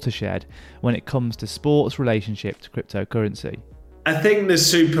watershed when it comes to sports' relationship to cryptocurrency. I think the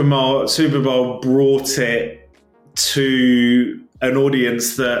Super Bowl brought it to an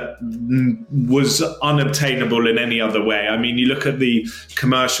audience that was unobtainable in any other way. I mean, you look at the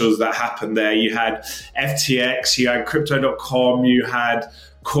commercials that happened there. You had FTX, you had Crypto.com, you had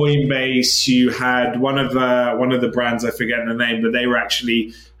Coinbase, you had one of the brands, I forget the name, but they were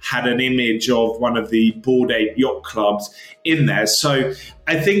actually had an image of one of the Bored Ape yacht clubs in there. So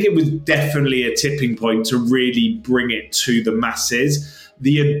I think it was definitely a tipping point to really bring it to the masses.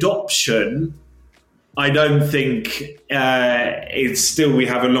 The adoption, I don't think it's still, we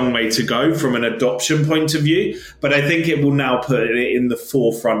have a long way to go from an adoption point of view, but I think it will now put it in the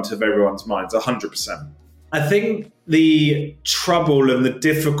forefront of everyone's minds, 100%. I think the trouble and the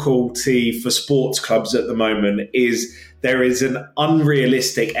difficulty for sports clubs at the moment is there is an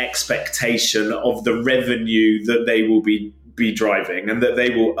unrealistic expectation of the revenue that they will be driving and that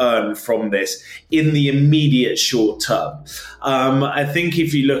they will earn from this in the immediate short term. I think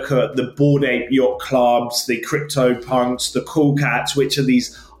if you look at the Bored Ape Yacht Clubs, the Crypto Punks, the Cool Cats, which are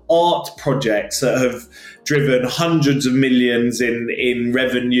these art projects that have driven hundreds of millions in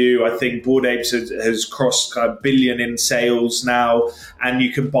revenue. I think Bored Apes has crossed $1 billion in sales now, and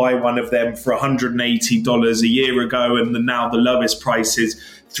you can buy one of them for $180 a year ago, and now the lowest price is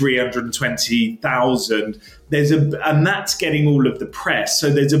 $320,000. And that's getting all of the press. So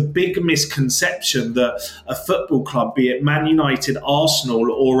there's a big misconception that a football club, be it Man United,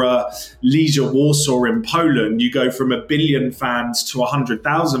 Arsenal, or a Legia Warsaw in Poland, you go from 1 billion fans to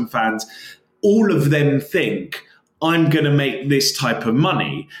 100,000 fans. All of them think, I'm going to make this type of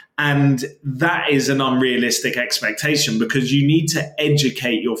money. And that is an unrealistic expectation because you need to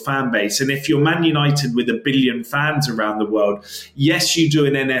educate your fan base. And if you're Man United with 1 billion fans around the world, yes, you do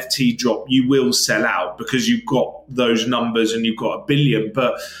an NFT drop, you will sell out because you've got those numbers and you've got 1 billion.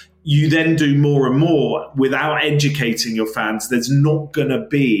 But you then do more and more without educating your fans. There's not going to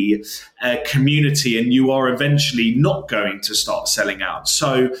be a community and you are eventually not going to start selling out.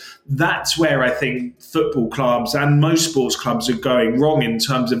 So that's where I think football clubs and most sports clubs are going wrong in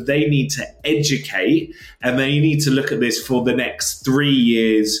terms of they need to educate and they need to look at this for the next 3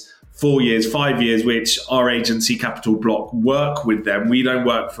 years, 4 years, 5 years, which our agency Capital Block work with them. We don't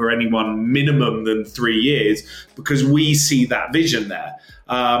work for anyone minimum than 3 years because we see that vision there.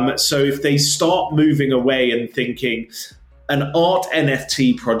 So if they start moving away and thinking an art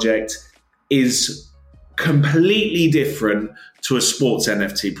NFT project is completely different to a sports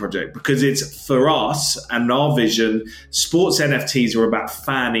NFT project because it's for us and our vision, sports NFTs are about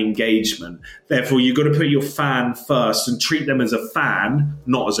fan engagement. Therefore, you've got to put your fan first and treat them as a fan,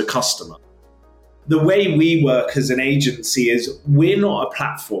 not as a customer. The way we work as an agency is we're not a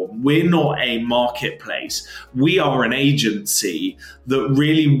platform. We're not a marketplace. We are an agency that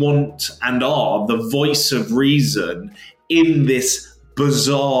really want and are the voice of reason in this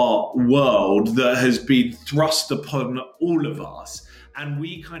bizarre world that has been thrust upon all of us. And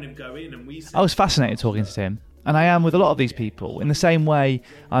we kind of go in and we say, I was fascinated talking to Tim. And I am with a lot of these people. In the same way,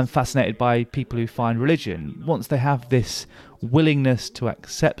 I'm fascinated by people who find religion. Once they have this willingness to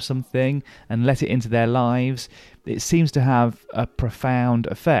accept something and let it into their lives, it seems to have a profound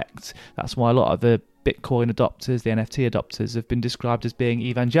effect. That's why a lot of the Bitcoin adopters, the NFT adopters, have been described as being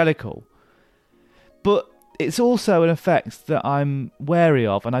evangelical. But it's also an effect that I'm wary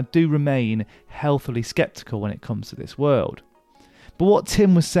of, and I do remain healthily sceptical when it comes to this world. But what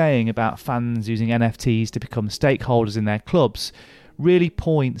Tim was saying about fans using NFTs to become stakeholders in their clubs really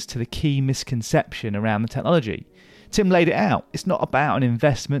points to the key misconception around the technology. Tim laid it out. It's not about an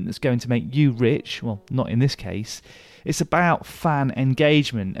investment that's going to make you rich. Well, not in this case. It's about fan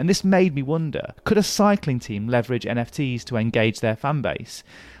engagement. And this made me wonder, could a cycling team leverage NFTs to engage their fan base?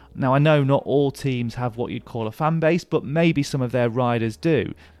 Now, I know not all teams have what you'd call a fan base, but maybe some of their riders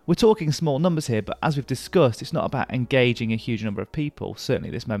do. We're talking small numbers here, but as we've discussed, it's not about engaging a huge number of people, certainly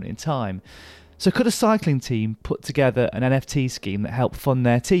at this moment in time. So could a cycling team put together an NFT scheme that helped fund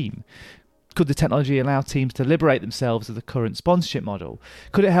their team? Could the technology allow teams to liberate themselves of the current sponsorship model?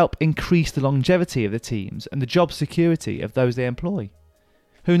 Could it help increase the longevity of the teams and the job security of those they employ?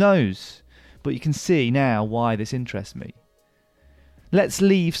 Who knows? But you can see now why this interests me. Let's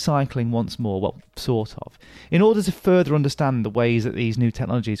leave cycling once more, well, sort of. In order to further understand the ways that these new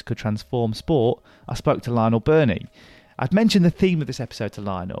technologies could transform sport, I spoke to Lionel Burney. I'd mentioned the theme of this episode to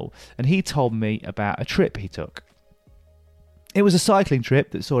Lionel, and he told me about a trip he took. It was a cycling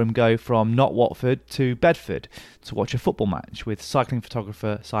trip that saw him go from not Watford to Bedford to watch a football match with cycling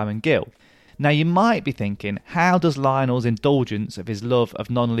photographer Simon Gill. Now you might be thinking, how does Lionel's indulgence of his love of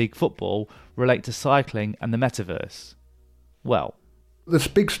non-league football relate to cycling and the metaverse? Well, the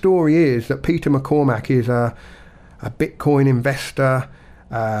big story is that Peter McCormack is a Bitcoin investor,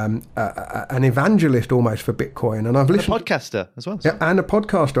 an evangelist almost for Bitcoin. And I've listened, a podcaster as well. Yeah, and a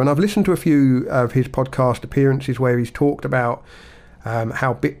podcaster. And I've listened to a few of his podcast appearances where he's talked about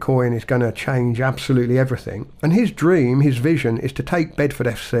how Bitcoin is going to change absolutely everything. And his dream, his vision, is to take Bedford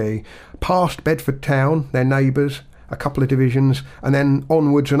FC past Bedford Town, their neighbours, a couple of divisions, and then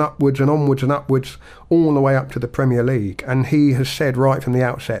onwards and upwards and onwards and upwards, all the way up to the Premier League. And he has said right from the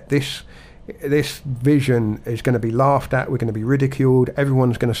outset, this vision is going to be laughed at, we're going to be ridiculed,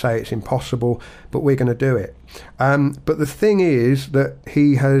 everyone's going to say it's impossible, but we're going to do it. But the thing is that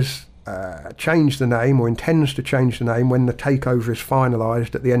he has changed the name, or intends to change the name when the takeover is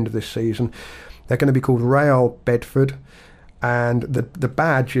finalised at the end of this season. They're going to be called Real Bedford, and the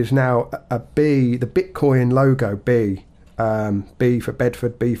badge is now a B, the Bitcoin logo, B. B for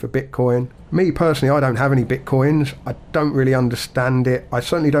Bedford, B for Bitcoin. Me personally, I don't have any Bitcoins. I don't really understand it. I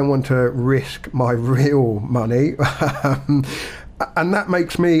certainly don't want to risk my real money. And that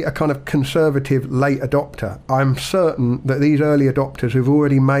makes me a kind of conservative late adopter. I'm certain that these early adopters who've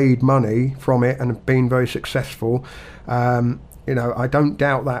already made money from it and have been very successful, I don't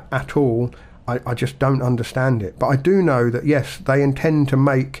doubt that at all. I just don't understand it. But I do know that, yes, they intend to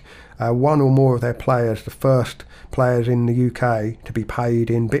make one or more of their players the first players in the UK to be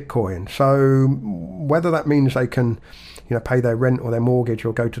paid in Bitcoin. So whether that means they can pay their rent or their mortgage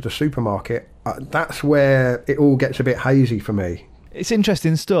or go to the supermarket, that's where it all gets a bit hazy for me. It's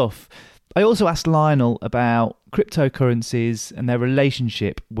interesting stuff. I also asked Lionel about cryptocurrencies and their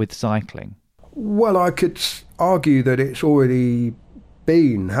relationship with cycling. Well, I could argue that it's already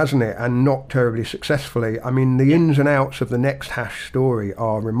been, hasn't it, and not terribly successfully. I mean, the ins and outs of the Next Hash story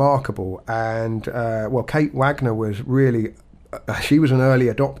are remarkable, and Kate Wagner was really she was an early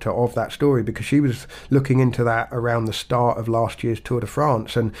adopter of that story, because she was looking into that around the start of last year's Tour de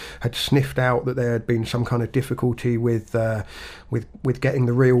France and had sniffed out that there had been some kind of difficulty with getting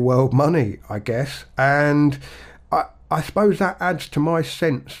the real world money, I guess. And I suppose that adds to my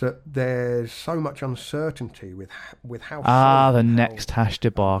sense that there's so much uncertainty with how... the Next Hash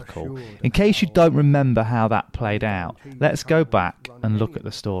debacle. In case you don't remember how that played out, let's go back and look at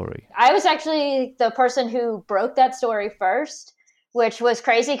the story. I was actually the person who broke that story first, which was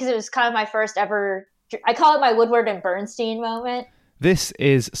crazy because it was kind of my first ever... I call it my Woodward and Bernstein moment. This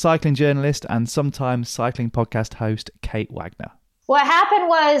is cycling journalist and sometimes cycling podcast host Kate Wagner. What happened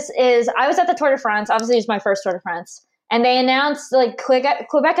is I was at the Tour de France. Obviously, it was my first Tour de France. And they announced,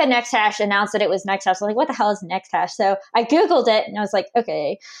 Quebec and Next Hash announced that it was Next Hash. I was like, what the hell is Next Hash? So I Googled it and I was like,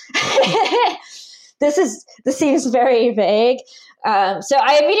 okay, this seems very vague. So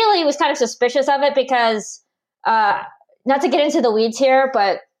I immediately was kind of suspicious of it because, not to get into the weeds here,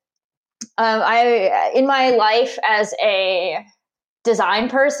 but I, in my life as a design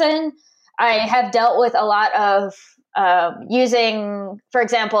person, I have dealt with a lot of using, for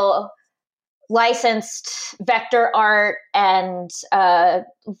example, licensed vector art and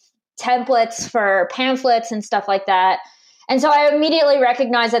templates for pamphlets and stuff like that. And so I immediately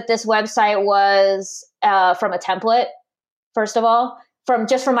recognized that this website was from a template, first of all.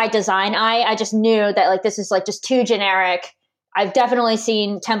 From my design eye, I just knew that this is just too generic. I've definitely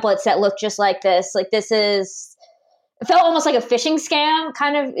seen templates that look just like this. It felt almost like a phishing scam,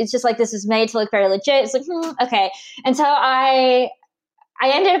 kind of. It's just this is made to look very legit. It's okay. And so I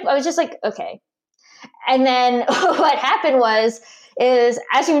was just like, okay. And then what happened is,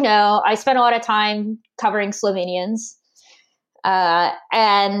 as you know, I spent a lot of time covering Slovenians. And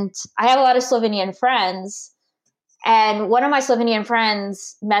I have a lot of Slovenian friends. And one of my Slovenian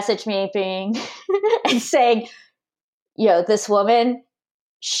friends messaged me and saying, this woman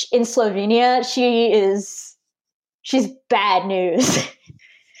in Slovenia, she's bad news.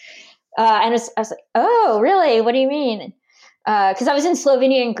 And I was like, oh, really? What do you mean? Because I was in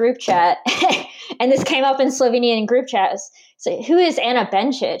Slovenian group chat, and this came up in Slovenian group chats. So, who is Anna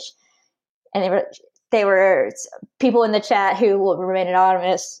Benčić? And they were people in the chat who will remain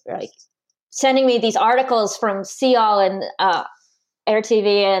anonymous, sending me these articles from CL and RTV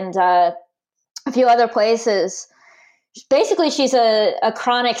and a few other places. Basically, she's a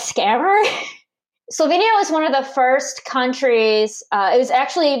chronic scammer. Slovenia was one of the first countries. It was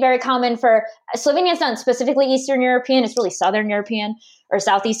actually very common for Slovenia. Is not specifically Eastern European; it's really Southern European or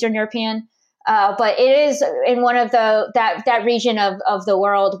Southeastern European. But it is in one of that region of the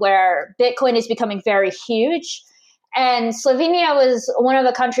world where Bitcoin is becoming very huge. And Slovenia was one of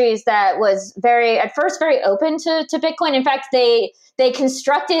the countries that was at first very open to Bitcoin. In fact, they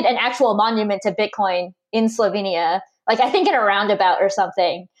constructed an actual monument to Bitcoin in Slovenia, I think in a roundabout or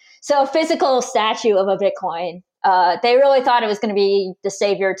something. So a physical statue of a Bitcoin. They really thought it was going to be the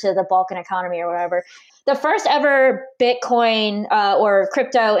savior to the Balkan economy or whatever. the first ever Bitcoin or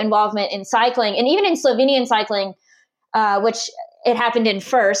crypto involvement in cycling, and even in Slovenian cycling, which it happened in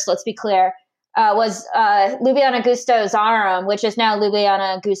first, let's be clear, was Ljubljana Gusto Zarum, which is now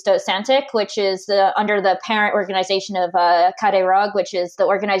Ljubljana Gusto Santic, which is under the parent organization of KD Rog, which is the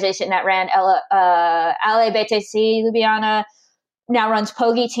organization that ran Ale BTC Ljubljana, now runs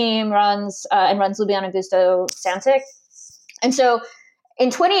Pogi Team, runs Ljubljana Gusto Santic. And so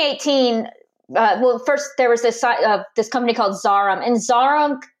in 2018, first there was this company called Zarum, and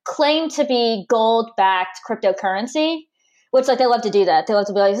Zarum claimed to be gold-backed cryptocurrency, which like they love to do that. They love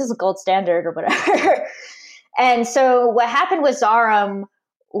to be like, this is a gold standard or whatever. And so what happened with Zarum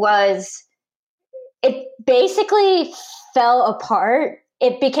was it basically fell apart.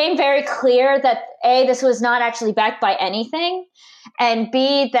 It became very clear that A, this was not actually backed by anything, and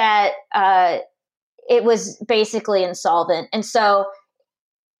B, that it was basically insolvent. And so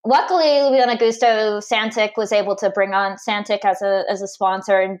luckily, Ljubljana Gusto Santic was able to bring on Santic as a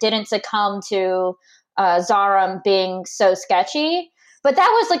sponsor and didn't succumb to Zarum being so sketchy. But that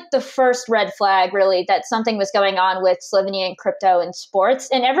was like the first red flag, really, that something was going on with Slovenian crypto and sports.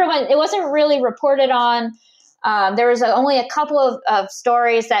 And it wasn't really reported on. There was only a couple of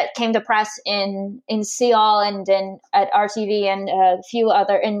stories that came to press in CL and at RTV and a few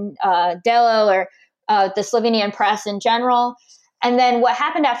other in Delo or the Slovenian press in general. And then what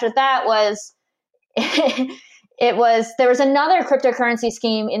happened after that was there was another cryptocurrency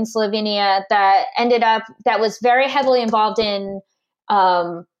scheme in Slovenia that was very heavily involved in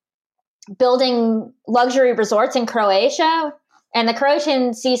building luxury resorts in Croatia. And the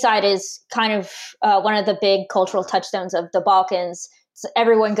Croatian seaside is kind of one of the big cultural touchstones of the Balkans. So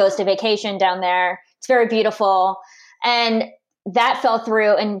everyone goes to vacation down there. It's very beautiful. And that fell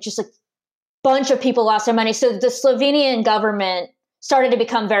through, and just a bunch of people lost their money. So the Slovenian government started to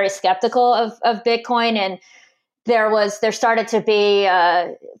become very skeptical of Bitcoin. And there started to be,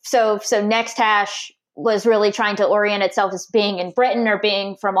 so NextHash was really trying to orient itself as being in Britain or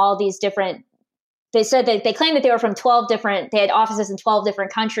being from all these different. They said that they claimed that they were from they had offices in 12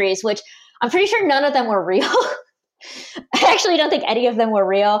 different countries, which I'm pretty sure none of them were real. I actually don't think any of them were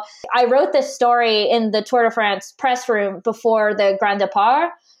real. I wrote this story in the Tour de France press room before the Grand Départ,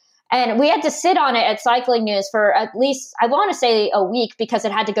 and we had to sit on it at Cycling News for at least, I want to say, a week because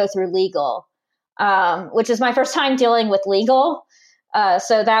it had to go through legal, which is my first time dealing with legal.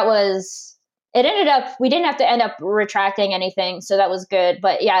 So that was... we didn't have to end up retracting anything, so that was good.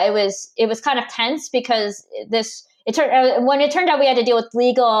 But yeah, it was kind of tense because when it turned out we had to deal with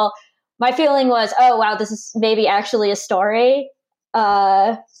legal, my feeling was, oh wow, this is maybe actually a story.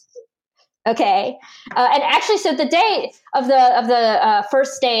 Okay. And actually, so the day of the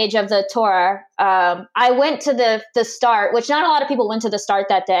first stage of the tour, I went to the start, which not a lot of people went to the start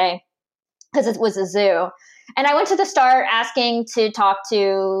that day because it was a zoo. And I went to the start asking to talk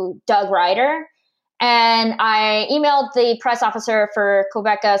to Doug Ryder. And I emailed the press officer for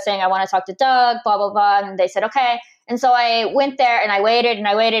Quebeca saying, I want to talk to Doug, blah, blah, blah. And they said, okay. And so I went there and I waited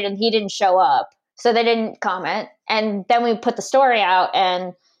and he didn't show up. So they didn't comment. And then we put the story out,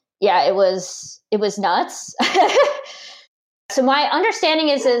 and yeah, it was nuts. So my understanding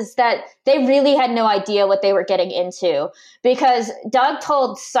is that they really had no idea what they were getting into, because Doug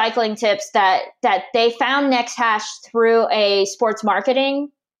told Cycling Tips that they found NextHash through a sports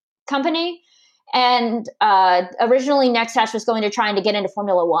marketing company. And originally NextHash was going to try to get into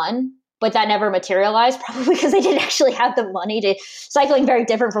Formula One, but that never materialized, probably because they didn't actually have the money to. Cycling very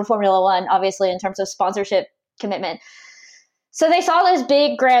different from Formula One, obviously, in terms of sponsorship commitment. So they saw those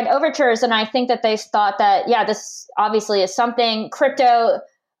big grand overtures, and I think that they thought that, yeah, this obviously is something. Crypto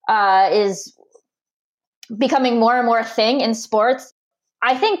is becoming more and more a thing in sports.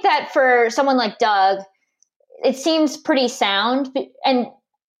 I think that for someone like Doug, it seems pretty sound. And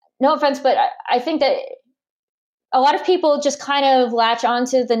no offense, but I think that a lot of people just kind of latch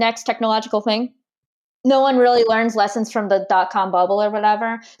onto the next technological thing. No one really learns lessons from the .com bubble or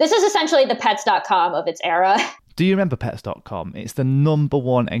whatever. This is essentially the pets.com of its era. Do you remember pets.com? It's the number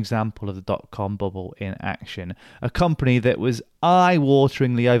one example of the .com bubble in action. A company that was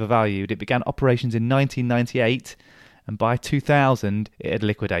eye-wateringly overvalued. It began operations in 1998, and by 2000, it had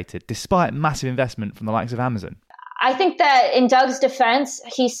liquidated, despite massive investment from the likes of Amazon. I think that in Doug's defense,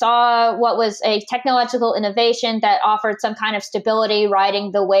 he saw what was a technological innovation that offered some kind of stability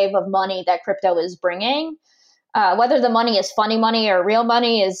riding the wave of money that crypto is bringing. Whether the money is funny money or real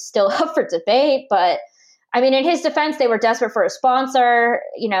money is still up for debate, but I mean, in his defense, they were desperate for a sponsor.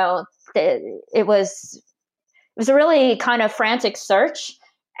 You know, it was a really kind of frantic search.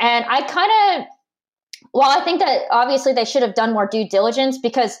 And I kind of Well, I think that obviously they should have done more due diligence,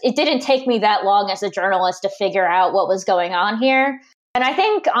 because it didn't take me that long as a journalist to figure out what was going on here. And I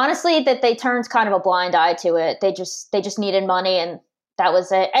think honestly that they turned kind of a blind eye to it. They just needed money, and that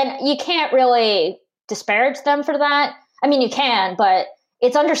was it. And you can't really disparage them for that. I mean, you can, but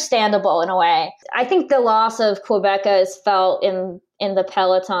it's understandable in a way. I think the loss of Quebeca is felt in the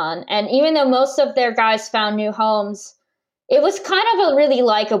peloton. And even though most of their guys found new homes, it was kind of a really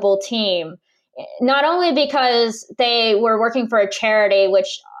likable team. Not only because they were working for a charity,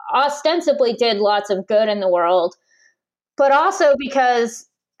 which ostensibly did lots of good in the world, but also because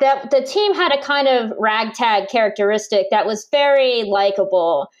the team had a kind of ragtag characteristic that was very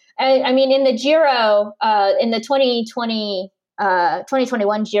likable. I mean, in the Giro, in the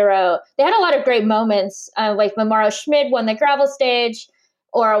 2021 Giro, they had a lot of great moments, like when Mauro Schmid won the gravel stage,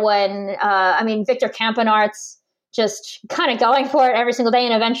 or when, Victor Campenaerts just kind of going for it every single day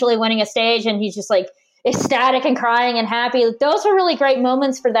and eventually winning a stage, and he's just like ecstatic and crying and happy. Those were really great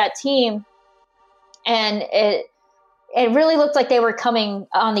moments for that team. And it really looked like they were coming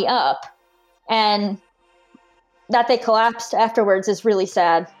on the up, and that they collapsed afterwards is really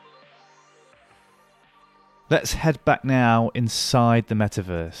sad. Let's head back now inside the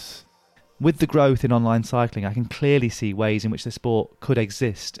metaverse. With the growth in online cycling, I can clearly see ways in which the sport could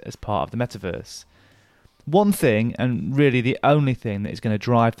exist as part of the metaverse. One thing, and really the only thing that is going to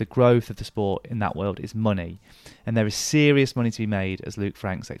drive the growth of the sport in that world, is money. And there is serious money to be made, as Luke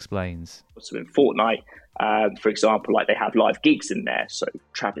Franks explains. So in Fortnite, for example, like they have live gigs in there. So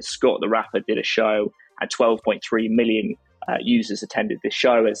Travis Scott, the rapper, did a show, and 12.3 million users attended this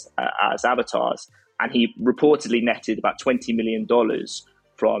show as avatars. And he reportedly netted about $20 million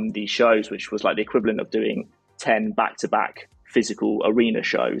from these shows, which was like the equivalent of doing 10 back-to-back physical arena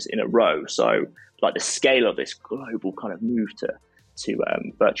shows in a row. So like the scale of this global kind of move to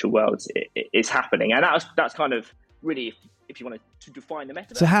virtual worlds is happening. And that's kind of really, if you want to define the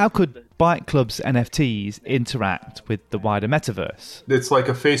metaverse. So how could bike clubs' NFTs interact with the wider metaverse? It's like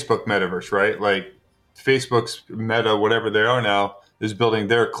a Facebook metaverse, right? Like Facebook's Meta, whatever they are now, is building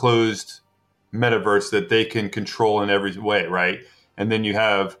their closed metaverse that they can control in every way, right? And then you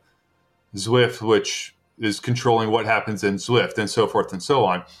have Zwift, which is controlling what happens in Zwift, and so forth and so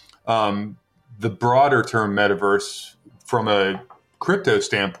on. The broader term metaverse from a crypto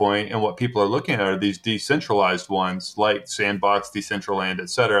standpoint, and what people are looking at, are these decentralized ones like Sandbox, Decentraland,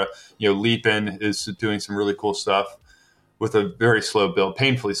 etc. Leapin is doing some really cool stuff with a very slow build,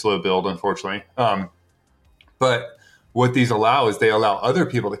 painfully slow build, unfortunately. But what these allow is they allow other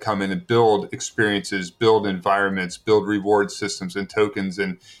people to come in and build experiences, build environments, build reward systems and tokens,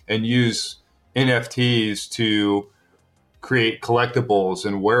 and use NFTs to create collectibles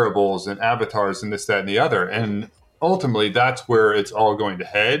and wearables and avatars and this, that, and the other. And ultimately, that's where it's all going to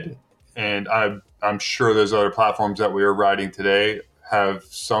head. And I'm sure those other platforms that we are riding today have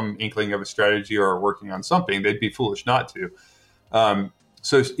some inkling of a strategy or are working on something. They'd be foolish not to.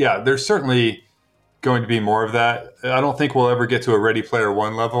 So yeah, there's certainly going to be more of that. I don't think we'll ever get to a Ready Player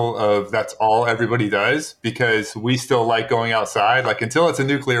One level of that's all everybody does, because we still like going outside. Like until it's a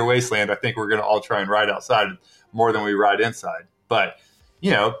nuclear wasteland, I think we're going to all try and ride outside more than we ride inside. But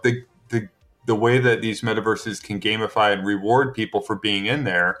the way that these metaverses can gamify and reward people for being in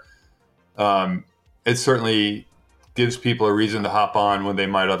there, it certainly gives people a reason to hop on when they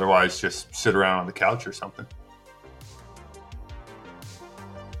might otherwise just sit around on the couch or something.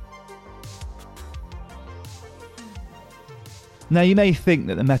 Now, you may think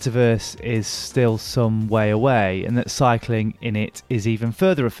that the metaverse is still some way away and that cycling in it is even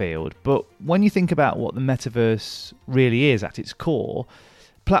further afield. But when you think about what the metaverse really is at its core,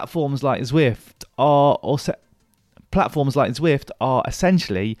 platforms like Zwift are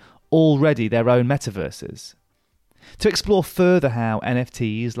essentially already their own metaverses. To explore further how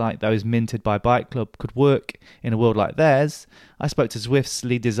NFTs like those minted by Bike Club could work in a world like theirs, I spoke to Zwift's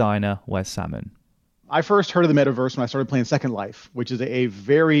lead designer, Wes Salmon. I first heard of the metaverse when I started playing Second Life, which is a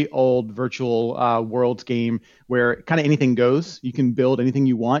very old virtual worlds game where kind of anything goes. You can build anything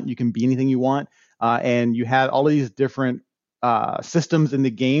you want. You can be anything you want. And you had all of these different systems in the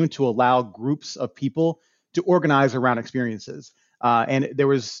game to allow groups of people to organize around experiences. And there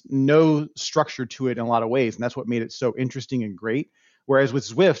was no structure to it in a lot of ways. And that's what made it so interesting and great. Whereas with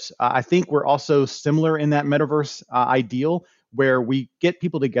Zwift, I think we're also similar in that metaverse ideal where we get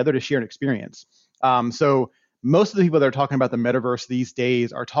people together to share an experience. So most of the people that are talking about the metaverse these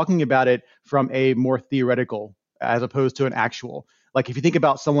days are talking about it from a more theoretical as opposed to an actual. Like if you think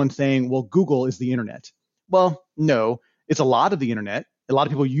about someone saying, well, Google is the internet. Well, no, it's a lot of the internet. A lot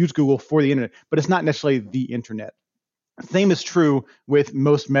of people use Google for the internet, but it's not necessarily the internet. Same is true with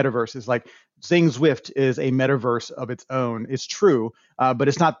most metaverses. Like saying Zwift is a metaverse of its own is true, but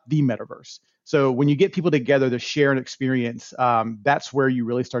it's not the metaverse. So when you get people together to share an experience, that's where you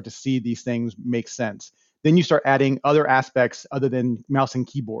really start to see these things make sense. Then you start adding other aspects other than mouse and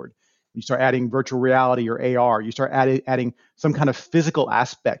keyboard. You start adding virtual reality or AR. You start adding some kind of physical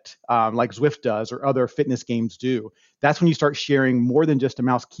aspect like Zwift does or other fitness games do. That's when you start sharing more than just a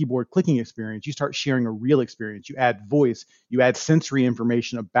mouse keyboard clicking experience. You start sharing a real experience. You add voice, you add sensory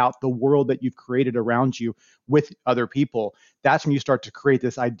information about the world that you've created around you with other people. That's when you start to create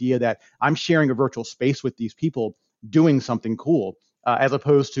this idea that I'm sharing a virtual space with these people doing something cool. As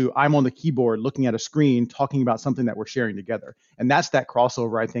opposed to I'm on the keyboard looking at a screen talking about something that we're sharing together. And that's that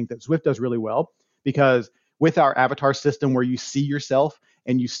crossover I think that Zwift does really well, because with our avatar system where you see yourself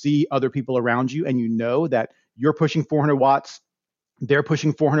and you see other people around you and you know that you're pushing 400 watts, they're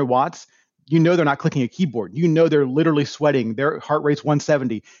pushing 400 watts, you know they're not clicking a keyboard. You know they're literally sweating. Their heart rate's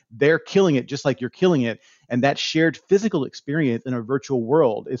 170. They're killing it just like you're killing it. And that shared physical experience in a virtual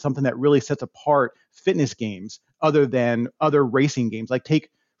world is something that really sets apart fitness games other than other racing games. Like take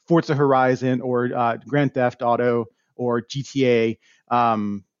Forza Horizon or Grand Theft Auto or GTA.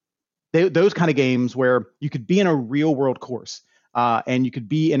 Those kind of games where you could be in a real world course and you could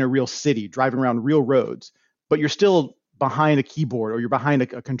be in a real city driving around real roads, but you're still behind a keyboard or you're behind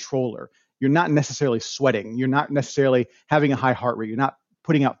a controller. You're not necessarily sweating. You're not necessarily having a high heart rate. You're not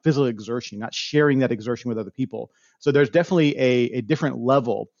putting out physical exertion. You're not sharing that exertion with other people. So there's definitely a different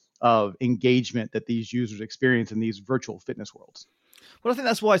level of engagement that these users experience in these virtual fitness worlds. Well, I think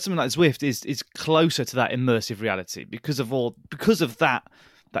that's why something like Zwift is closer to that immersive reality because of that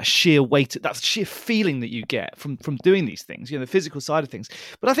sheer weight, that sheer feeling that you get from doing these things, the physical side of things.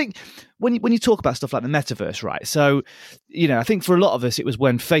 But I think when you talk about stuff like the metaverse, right? So, I think for a lot of us, it was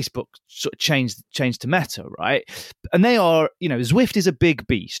when Facebook sort of changed to Meta, right? And they are, Zwift is a big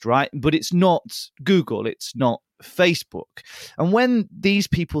beast, right? But it's not Google, it's not Facebook. And when these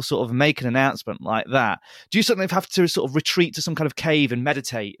people sort of make an announcement like that, do you suddenly have to sort of retreat to some kind of cave and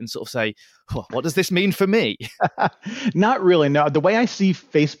meditate and sort of say, oh, what does this mean for me? Not really. No, the way I see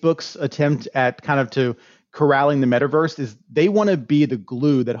Facebook's attempt at kind of to corralling the metaverse is they want to be the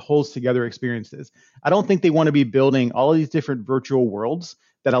glue that holds together experiences. I don't think they want to be building all of these different virtual worlds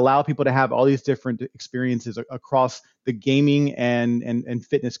that allow people to have all these different experiences across the gaming and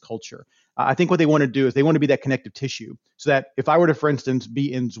fitness culture. I think what they want to do is they want to be that connective tissue so that if I were to, for instance,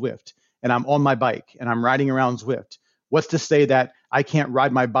 be in Zwift and I'm on my bike and I'm riding around Zwift, what's to say that I can't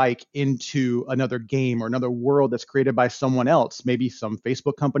ride my bike into another game or another world that's created by someone else, maybe some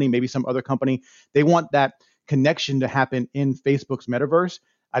Facebook company, maybe some other company. They want that connection to happen in Facebook's metaverse.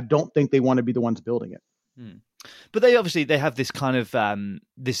 I don't think they want to be the ones building it. But they have this kind of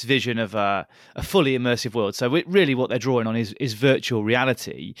this vision of a fully immersive world. So really what they're drawing on is virtual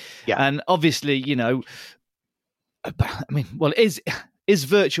reality. Yeah. And obviously, is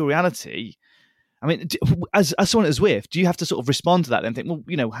virtual reality, as someone at Zwift, do you have to sort of respond to that and think,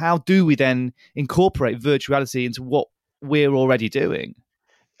 well, how do we then incorporate virtual reality into what we're already doing?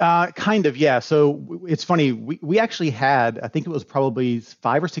 Kind of, yeah. So it's funny. We actually had, I think it was probably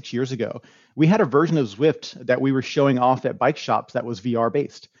 5 or 6 years ago, we had a version of Zwift that we were showing off at bike shops that was VR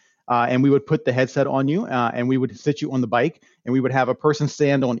based. And we would put the headset on you and we would sit you on the bike and we would have a person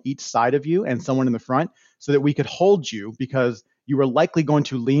stand on each side of you and someone in the front so that we could hold you because you were likely going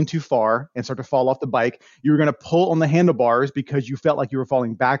to lean too far and start to fall off the bike. You were going to pull on the handlebars because you felt like you were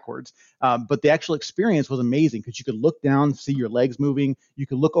falling backwards. But the actual experience was amazing because you could look down, see your legs moving. You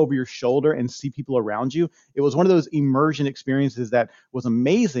could look over your shoulder and see people around you. It was one of those immersion experiences that was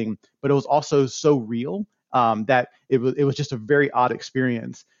amazing, but it was also so real that it was just a very odd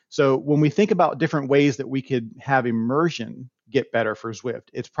experience. So when we think about different ways that we could have immersion get better for Zwift,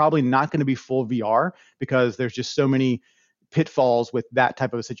 it's probably not going to be full VR because there's just so many pitfalls with that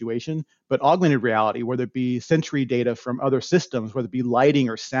type of a situation. But augmented reality, whether it be sensory data from other systems, whether it be lighting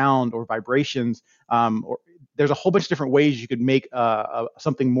or sound or vibrations, or there's a whole bunch of different ways you could make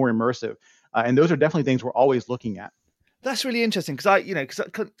something more immersive. And those are definitely things we're always looking at. That's really interesting because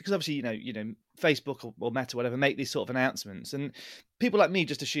because obviously Facebook or Meta, whatever, make these sort of announcements, and people like me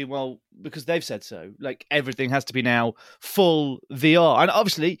just assume, well, because they've said so, like everything has to be now full VR. And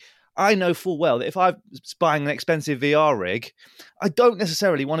obviously, I know full well that if I'm buying an expensive VR rig, I don't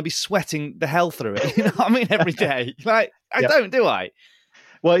necessarily want to be sweating the hell through it. You know what I mean? Every day, like I don't, do I?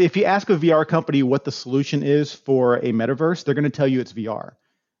 Well, if you ask a VR company what the solution is for a metaverse, they're going to tell you it's VR.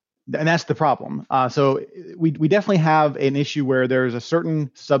 And that's the problem. So we definitely have an issue where there's a certain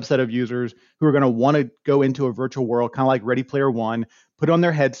subset of users who are going to want to go into a virtual world, kind of like Ready Player One, put on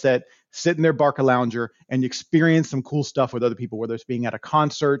their headset, sit in their Barca lounger and experience some cool stuff with other people, whether it's being at a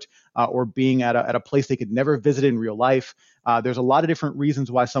concert or being at a place they could never visit in real life. There's a lot of different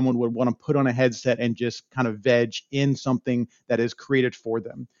reasons why someone would want to put on a headset and just kind of veg in something that is created for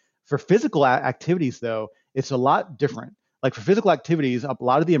them. For physical activities, though, it's a lot different. Like for physical activities, a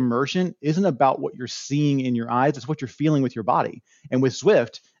lot of the immersion isn't about what you're seeing in your eyes, it's what you're feeling with your body. And with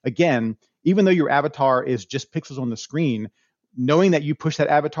Zwift, again, even though your avatar is just pixels on the screen, knowing that you push that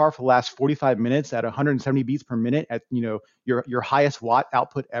avatar for the last 45 minutes at 170 beats per minute at your highest watt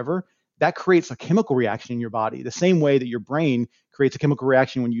output ever, that creates a chemical reaction in your body. The same way that your brain creates a chemical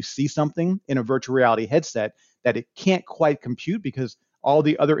reaction when you see something in a virtual reality headset that it can't quite compute because all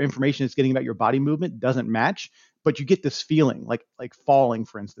the other information it's getting about your body movement doesn't match. But you get this feeling like falling,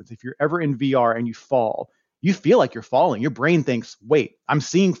 for instance. If you're ever in VR and you fall, you feel like you're falling. Your brain thinks, wait, I'm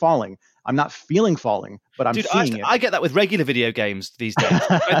seeing falling. I'm not feeling falling, but I'm seeing it. I get that with regular video games these days.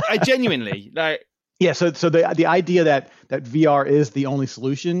 I genuinely like. Yeah, so the idea that VR is the only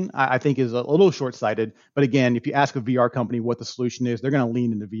solution, I think, is a little short-sighted. But again, if you ask a VR company what the solution is, they're going to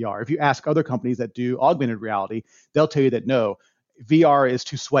lean into VR. If you ask other companies that do augmented reality, they'll tell you that no, VR is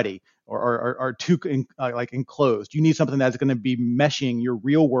too sweaty or too enclosed. You need something that's going to be meshing your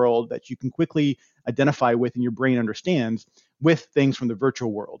real world that you can quickly identify with and your brain understands with things from the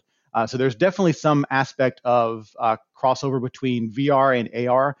virtual world. So there's definitely some aspect of crossover between VR and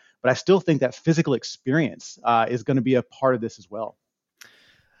AR, but I still think that physical experience is going to be a part of this as well.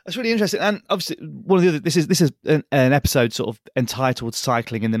 That's really interesting, and obviously one of the other. This is an episode sort of entitled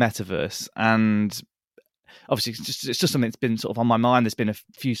 "Cycling in the Metaverse," and obviously it's just something that's been sort of on my mind. There's been a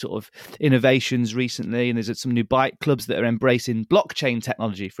few sort of innovations recently, and there's some new bike clubs that are embracing blockchain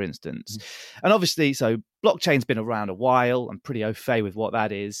technology, for instance. And obviously, so blockchain's been around a while. I'm pretty au fait with what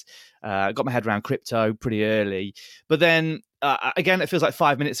that is. I got my head around crypto pretty early. But then, again, it feels like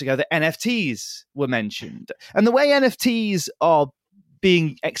 5 minutes ago that NFTs were mentioned. And the way NFTs are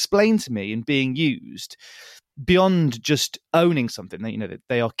being explained to me and being used, beyond just owning something,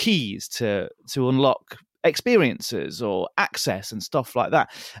 they are keys to unlock experiences or access and stuff like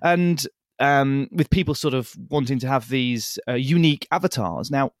that. And with people sort of wanting to have these unique avatars.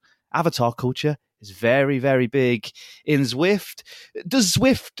 Now, avatar culture is very, very big in Zwift. Does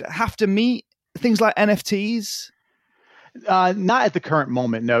Zwift have to meet things like NFTs? Not at the current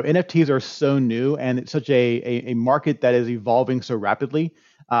moment, no. NFTs are so new, and it's such a market that is evolving so rapidly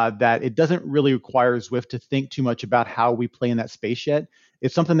that it doesn't really require Zwift to think too much about how we play in that space yet.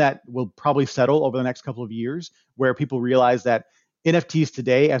 It's something that will probably settle over the next couple of years, where people realize that NFTs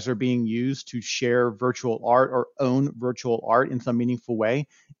today, as they're being used to share virtual art or own virtual art in some meaningful way,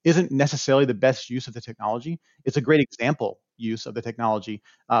 isn't necessarily the best use of the technology. It's a great example use of the technology,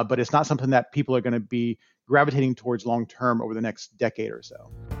 but it's not something that people are going to be gravitating towards long term over the next decade or so.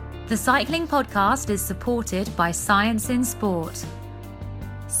 The Cycling Podcast is supported by Science in Sport.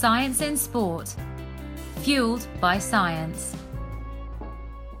 Science in Sport, fueled by science.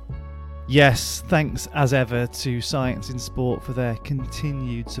 Yes, thanks as ever to Science in Sport for their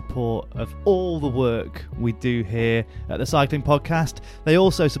continued support of all the work we do here at the Cycling Podcast. They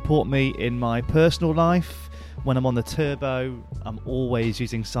also support me in my personal life. When I'm on the turbo, I'm always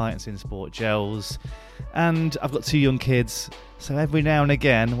using Science in Sport gels. And I've got 2 young kids, so every now and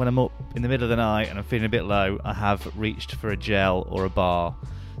again, when I'm up in the middle of the night and I'm feeling a bit low, I have reached for a gel or a bar.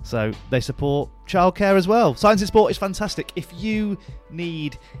 So they support childcare as well. Science in Sport is fantastic. If you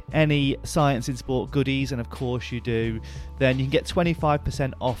need any Science in Sport goodies, and of course you do, then you can get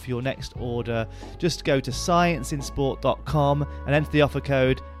 25% off your next order. Just go to scienceinsport.com and enter the offer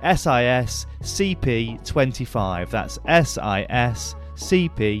code SISCP25. That's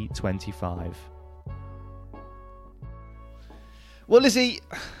SISCP25. Well, Lizzie,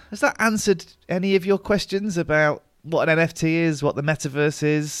 has that answered any of your questions about what an NFT is, what the metaverse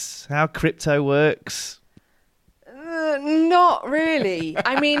is, how crypto works? Not really.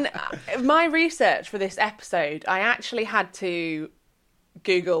 I mean, my research for this episode, I actually had to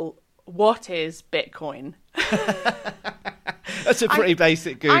Google what is Bitcoin. That's a pretty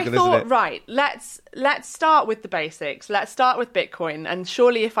basic Google, isn't it? I thought, right, let's start with the basics. Let's start with Bitcoin. And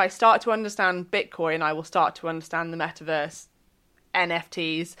surely if I start to understand Bitcoin, I will start to understand the metaverse,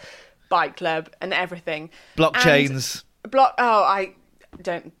 NFTs, bike club and everything. Blockchains. Don't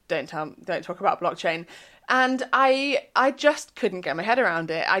talk about blockchain. And I just couldn't get my head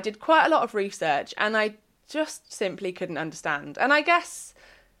around it. I did quite a lot of research and I just simply couldn't understand. And I guess,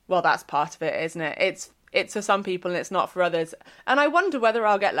 well, that's part of it, isn't it? It's for some people and it's not for others. And I wonder whether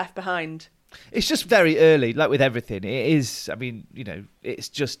I'll get left behind. It's just very early, like with everything. It is, I mean, it's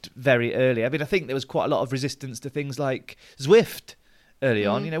just very early. I mean, I think there was quite a lot of resistance to things like Zwift early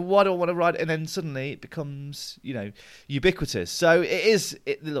on. Why do I want to ride it? And then suddenly it becomes, ubiquitous. So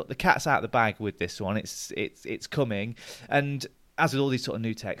look, the cat's out of the bag with this one. It's coming. And as with all these sort of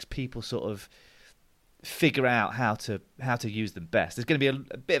new techs, people sort of figure out how to use them best. There's going to be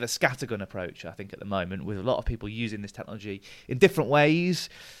a bit of a scattergun approach, I think, at the moment, with a lot of people using this technology in different ways,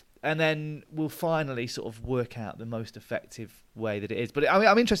 and then we'll finally sort of work out the most effective way that it is. But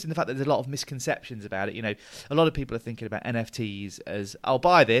I'm interested in the fact that there's a lot of misconceptions about it. A lot of people are thinking about NFTs as, I'll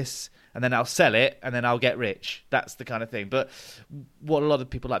buy this and then I'll sell it and then I'll get rich. That's the kind of thing. But what a lot of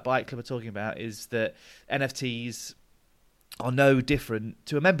people like Bike Club are talking about is that NFTs are no different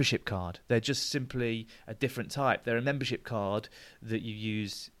to a membership card. They're just simply a different type. They're a membership card that you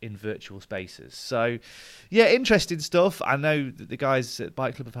use in virtual spaces. So, yeah, interesting stuff. I know that the guys at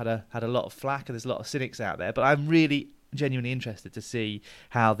Bike Club have had a lot of flack, and there's a lot of cynics out there, but I'm really genuinely interested to see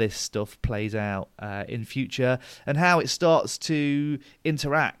how this stuff plays out in future and how it starts to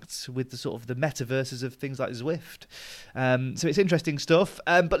interact with the sort of the metaverses of things like Zwift. So it's interesting stuff.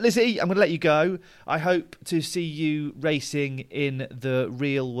 But Lizzie, I'm going to let you go. I hope to see you racing in the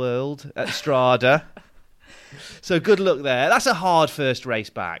real world at Strada. So good luck there. That's a hard first race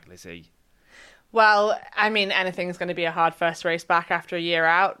back, Lizzie. Well, I mean, anything's going to be a hard first race back after a year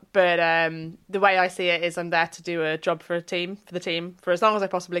out. But the way I see it is I'm there to do a job for the team, for as long as I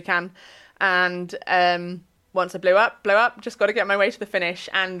possibly can. And once I blow up, just got to get my way to the finish.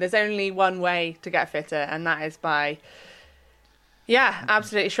 And there's only one way to get fitter, and that is by,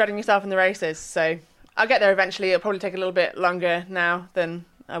 absolutely shredding yourself in the races. So I'll get there eventually. It'll probably take a little bit longer now than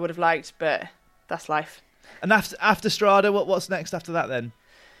I would have liked, but that's life. And after Strada, what's next after that then?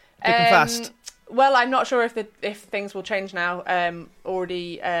 Thick and fast? Well, I'm not sure if things will change now.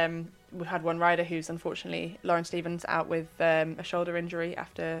 Already, we've had one rider who's unfortunately, Lauren Stevens, out with a shoulder injury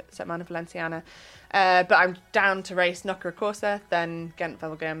after Setmana Valenciana. But I'm down to race Knocker Corsa, then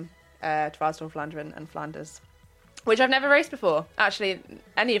Ghent-Wevelgem, Dwaalsdorp-Vlaanderen and Flanders, which I've never raced before. Actually,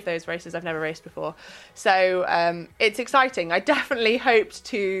 any of those races I've never raced before. So it's exciting. I definitely hoped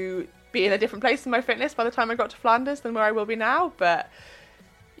to be in a different place in my fitness by the time I got to Flanders than where I will be now, but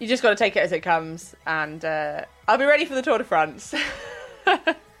you just got to take it as it comes, and I'll be ready for the Tour de France.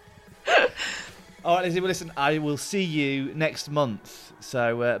 All right, Lizzie, well, listen, I will see you next month.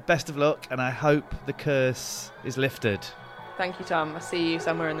 So best of luck, and I hope the curse is lifted. Thank you, Tom. I'll see you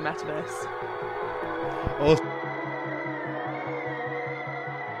somewhere in the metaverse. Awesome.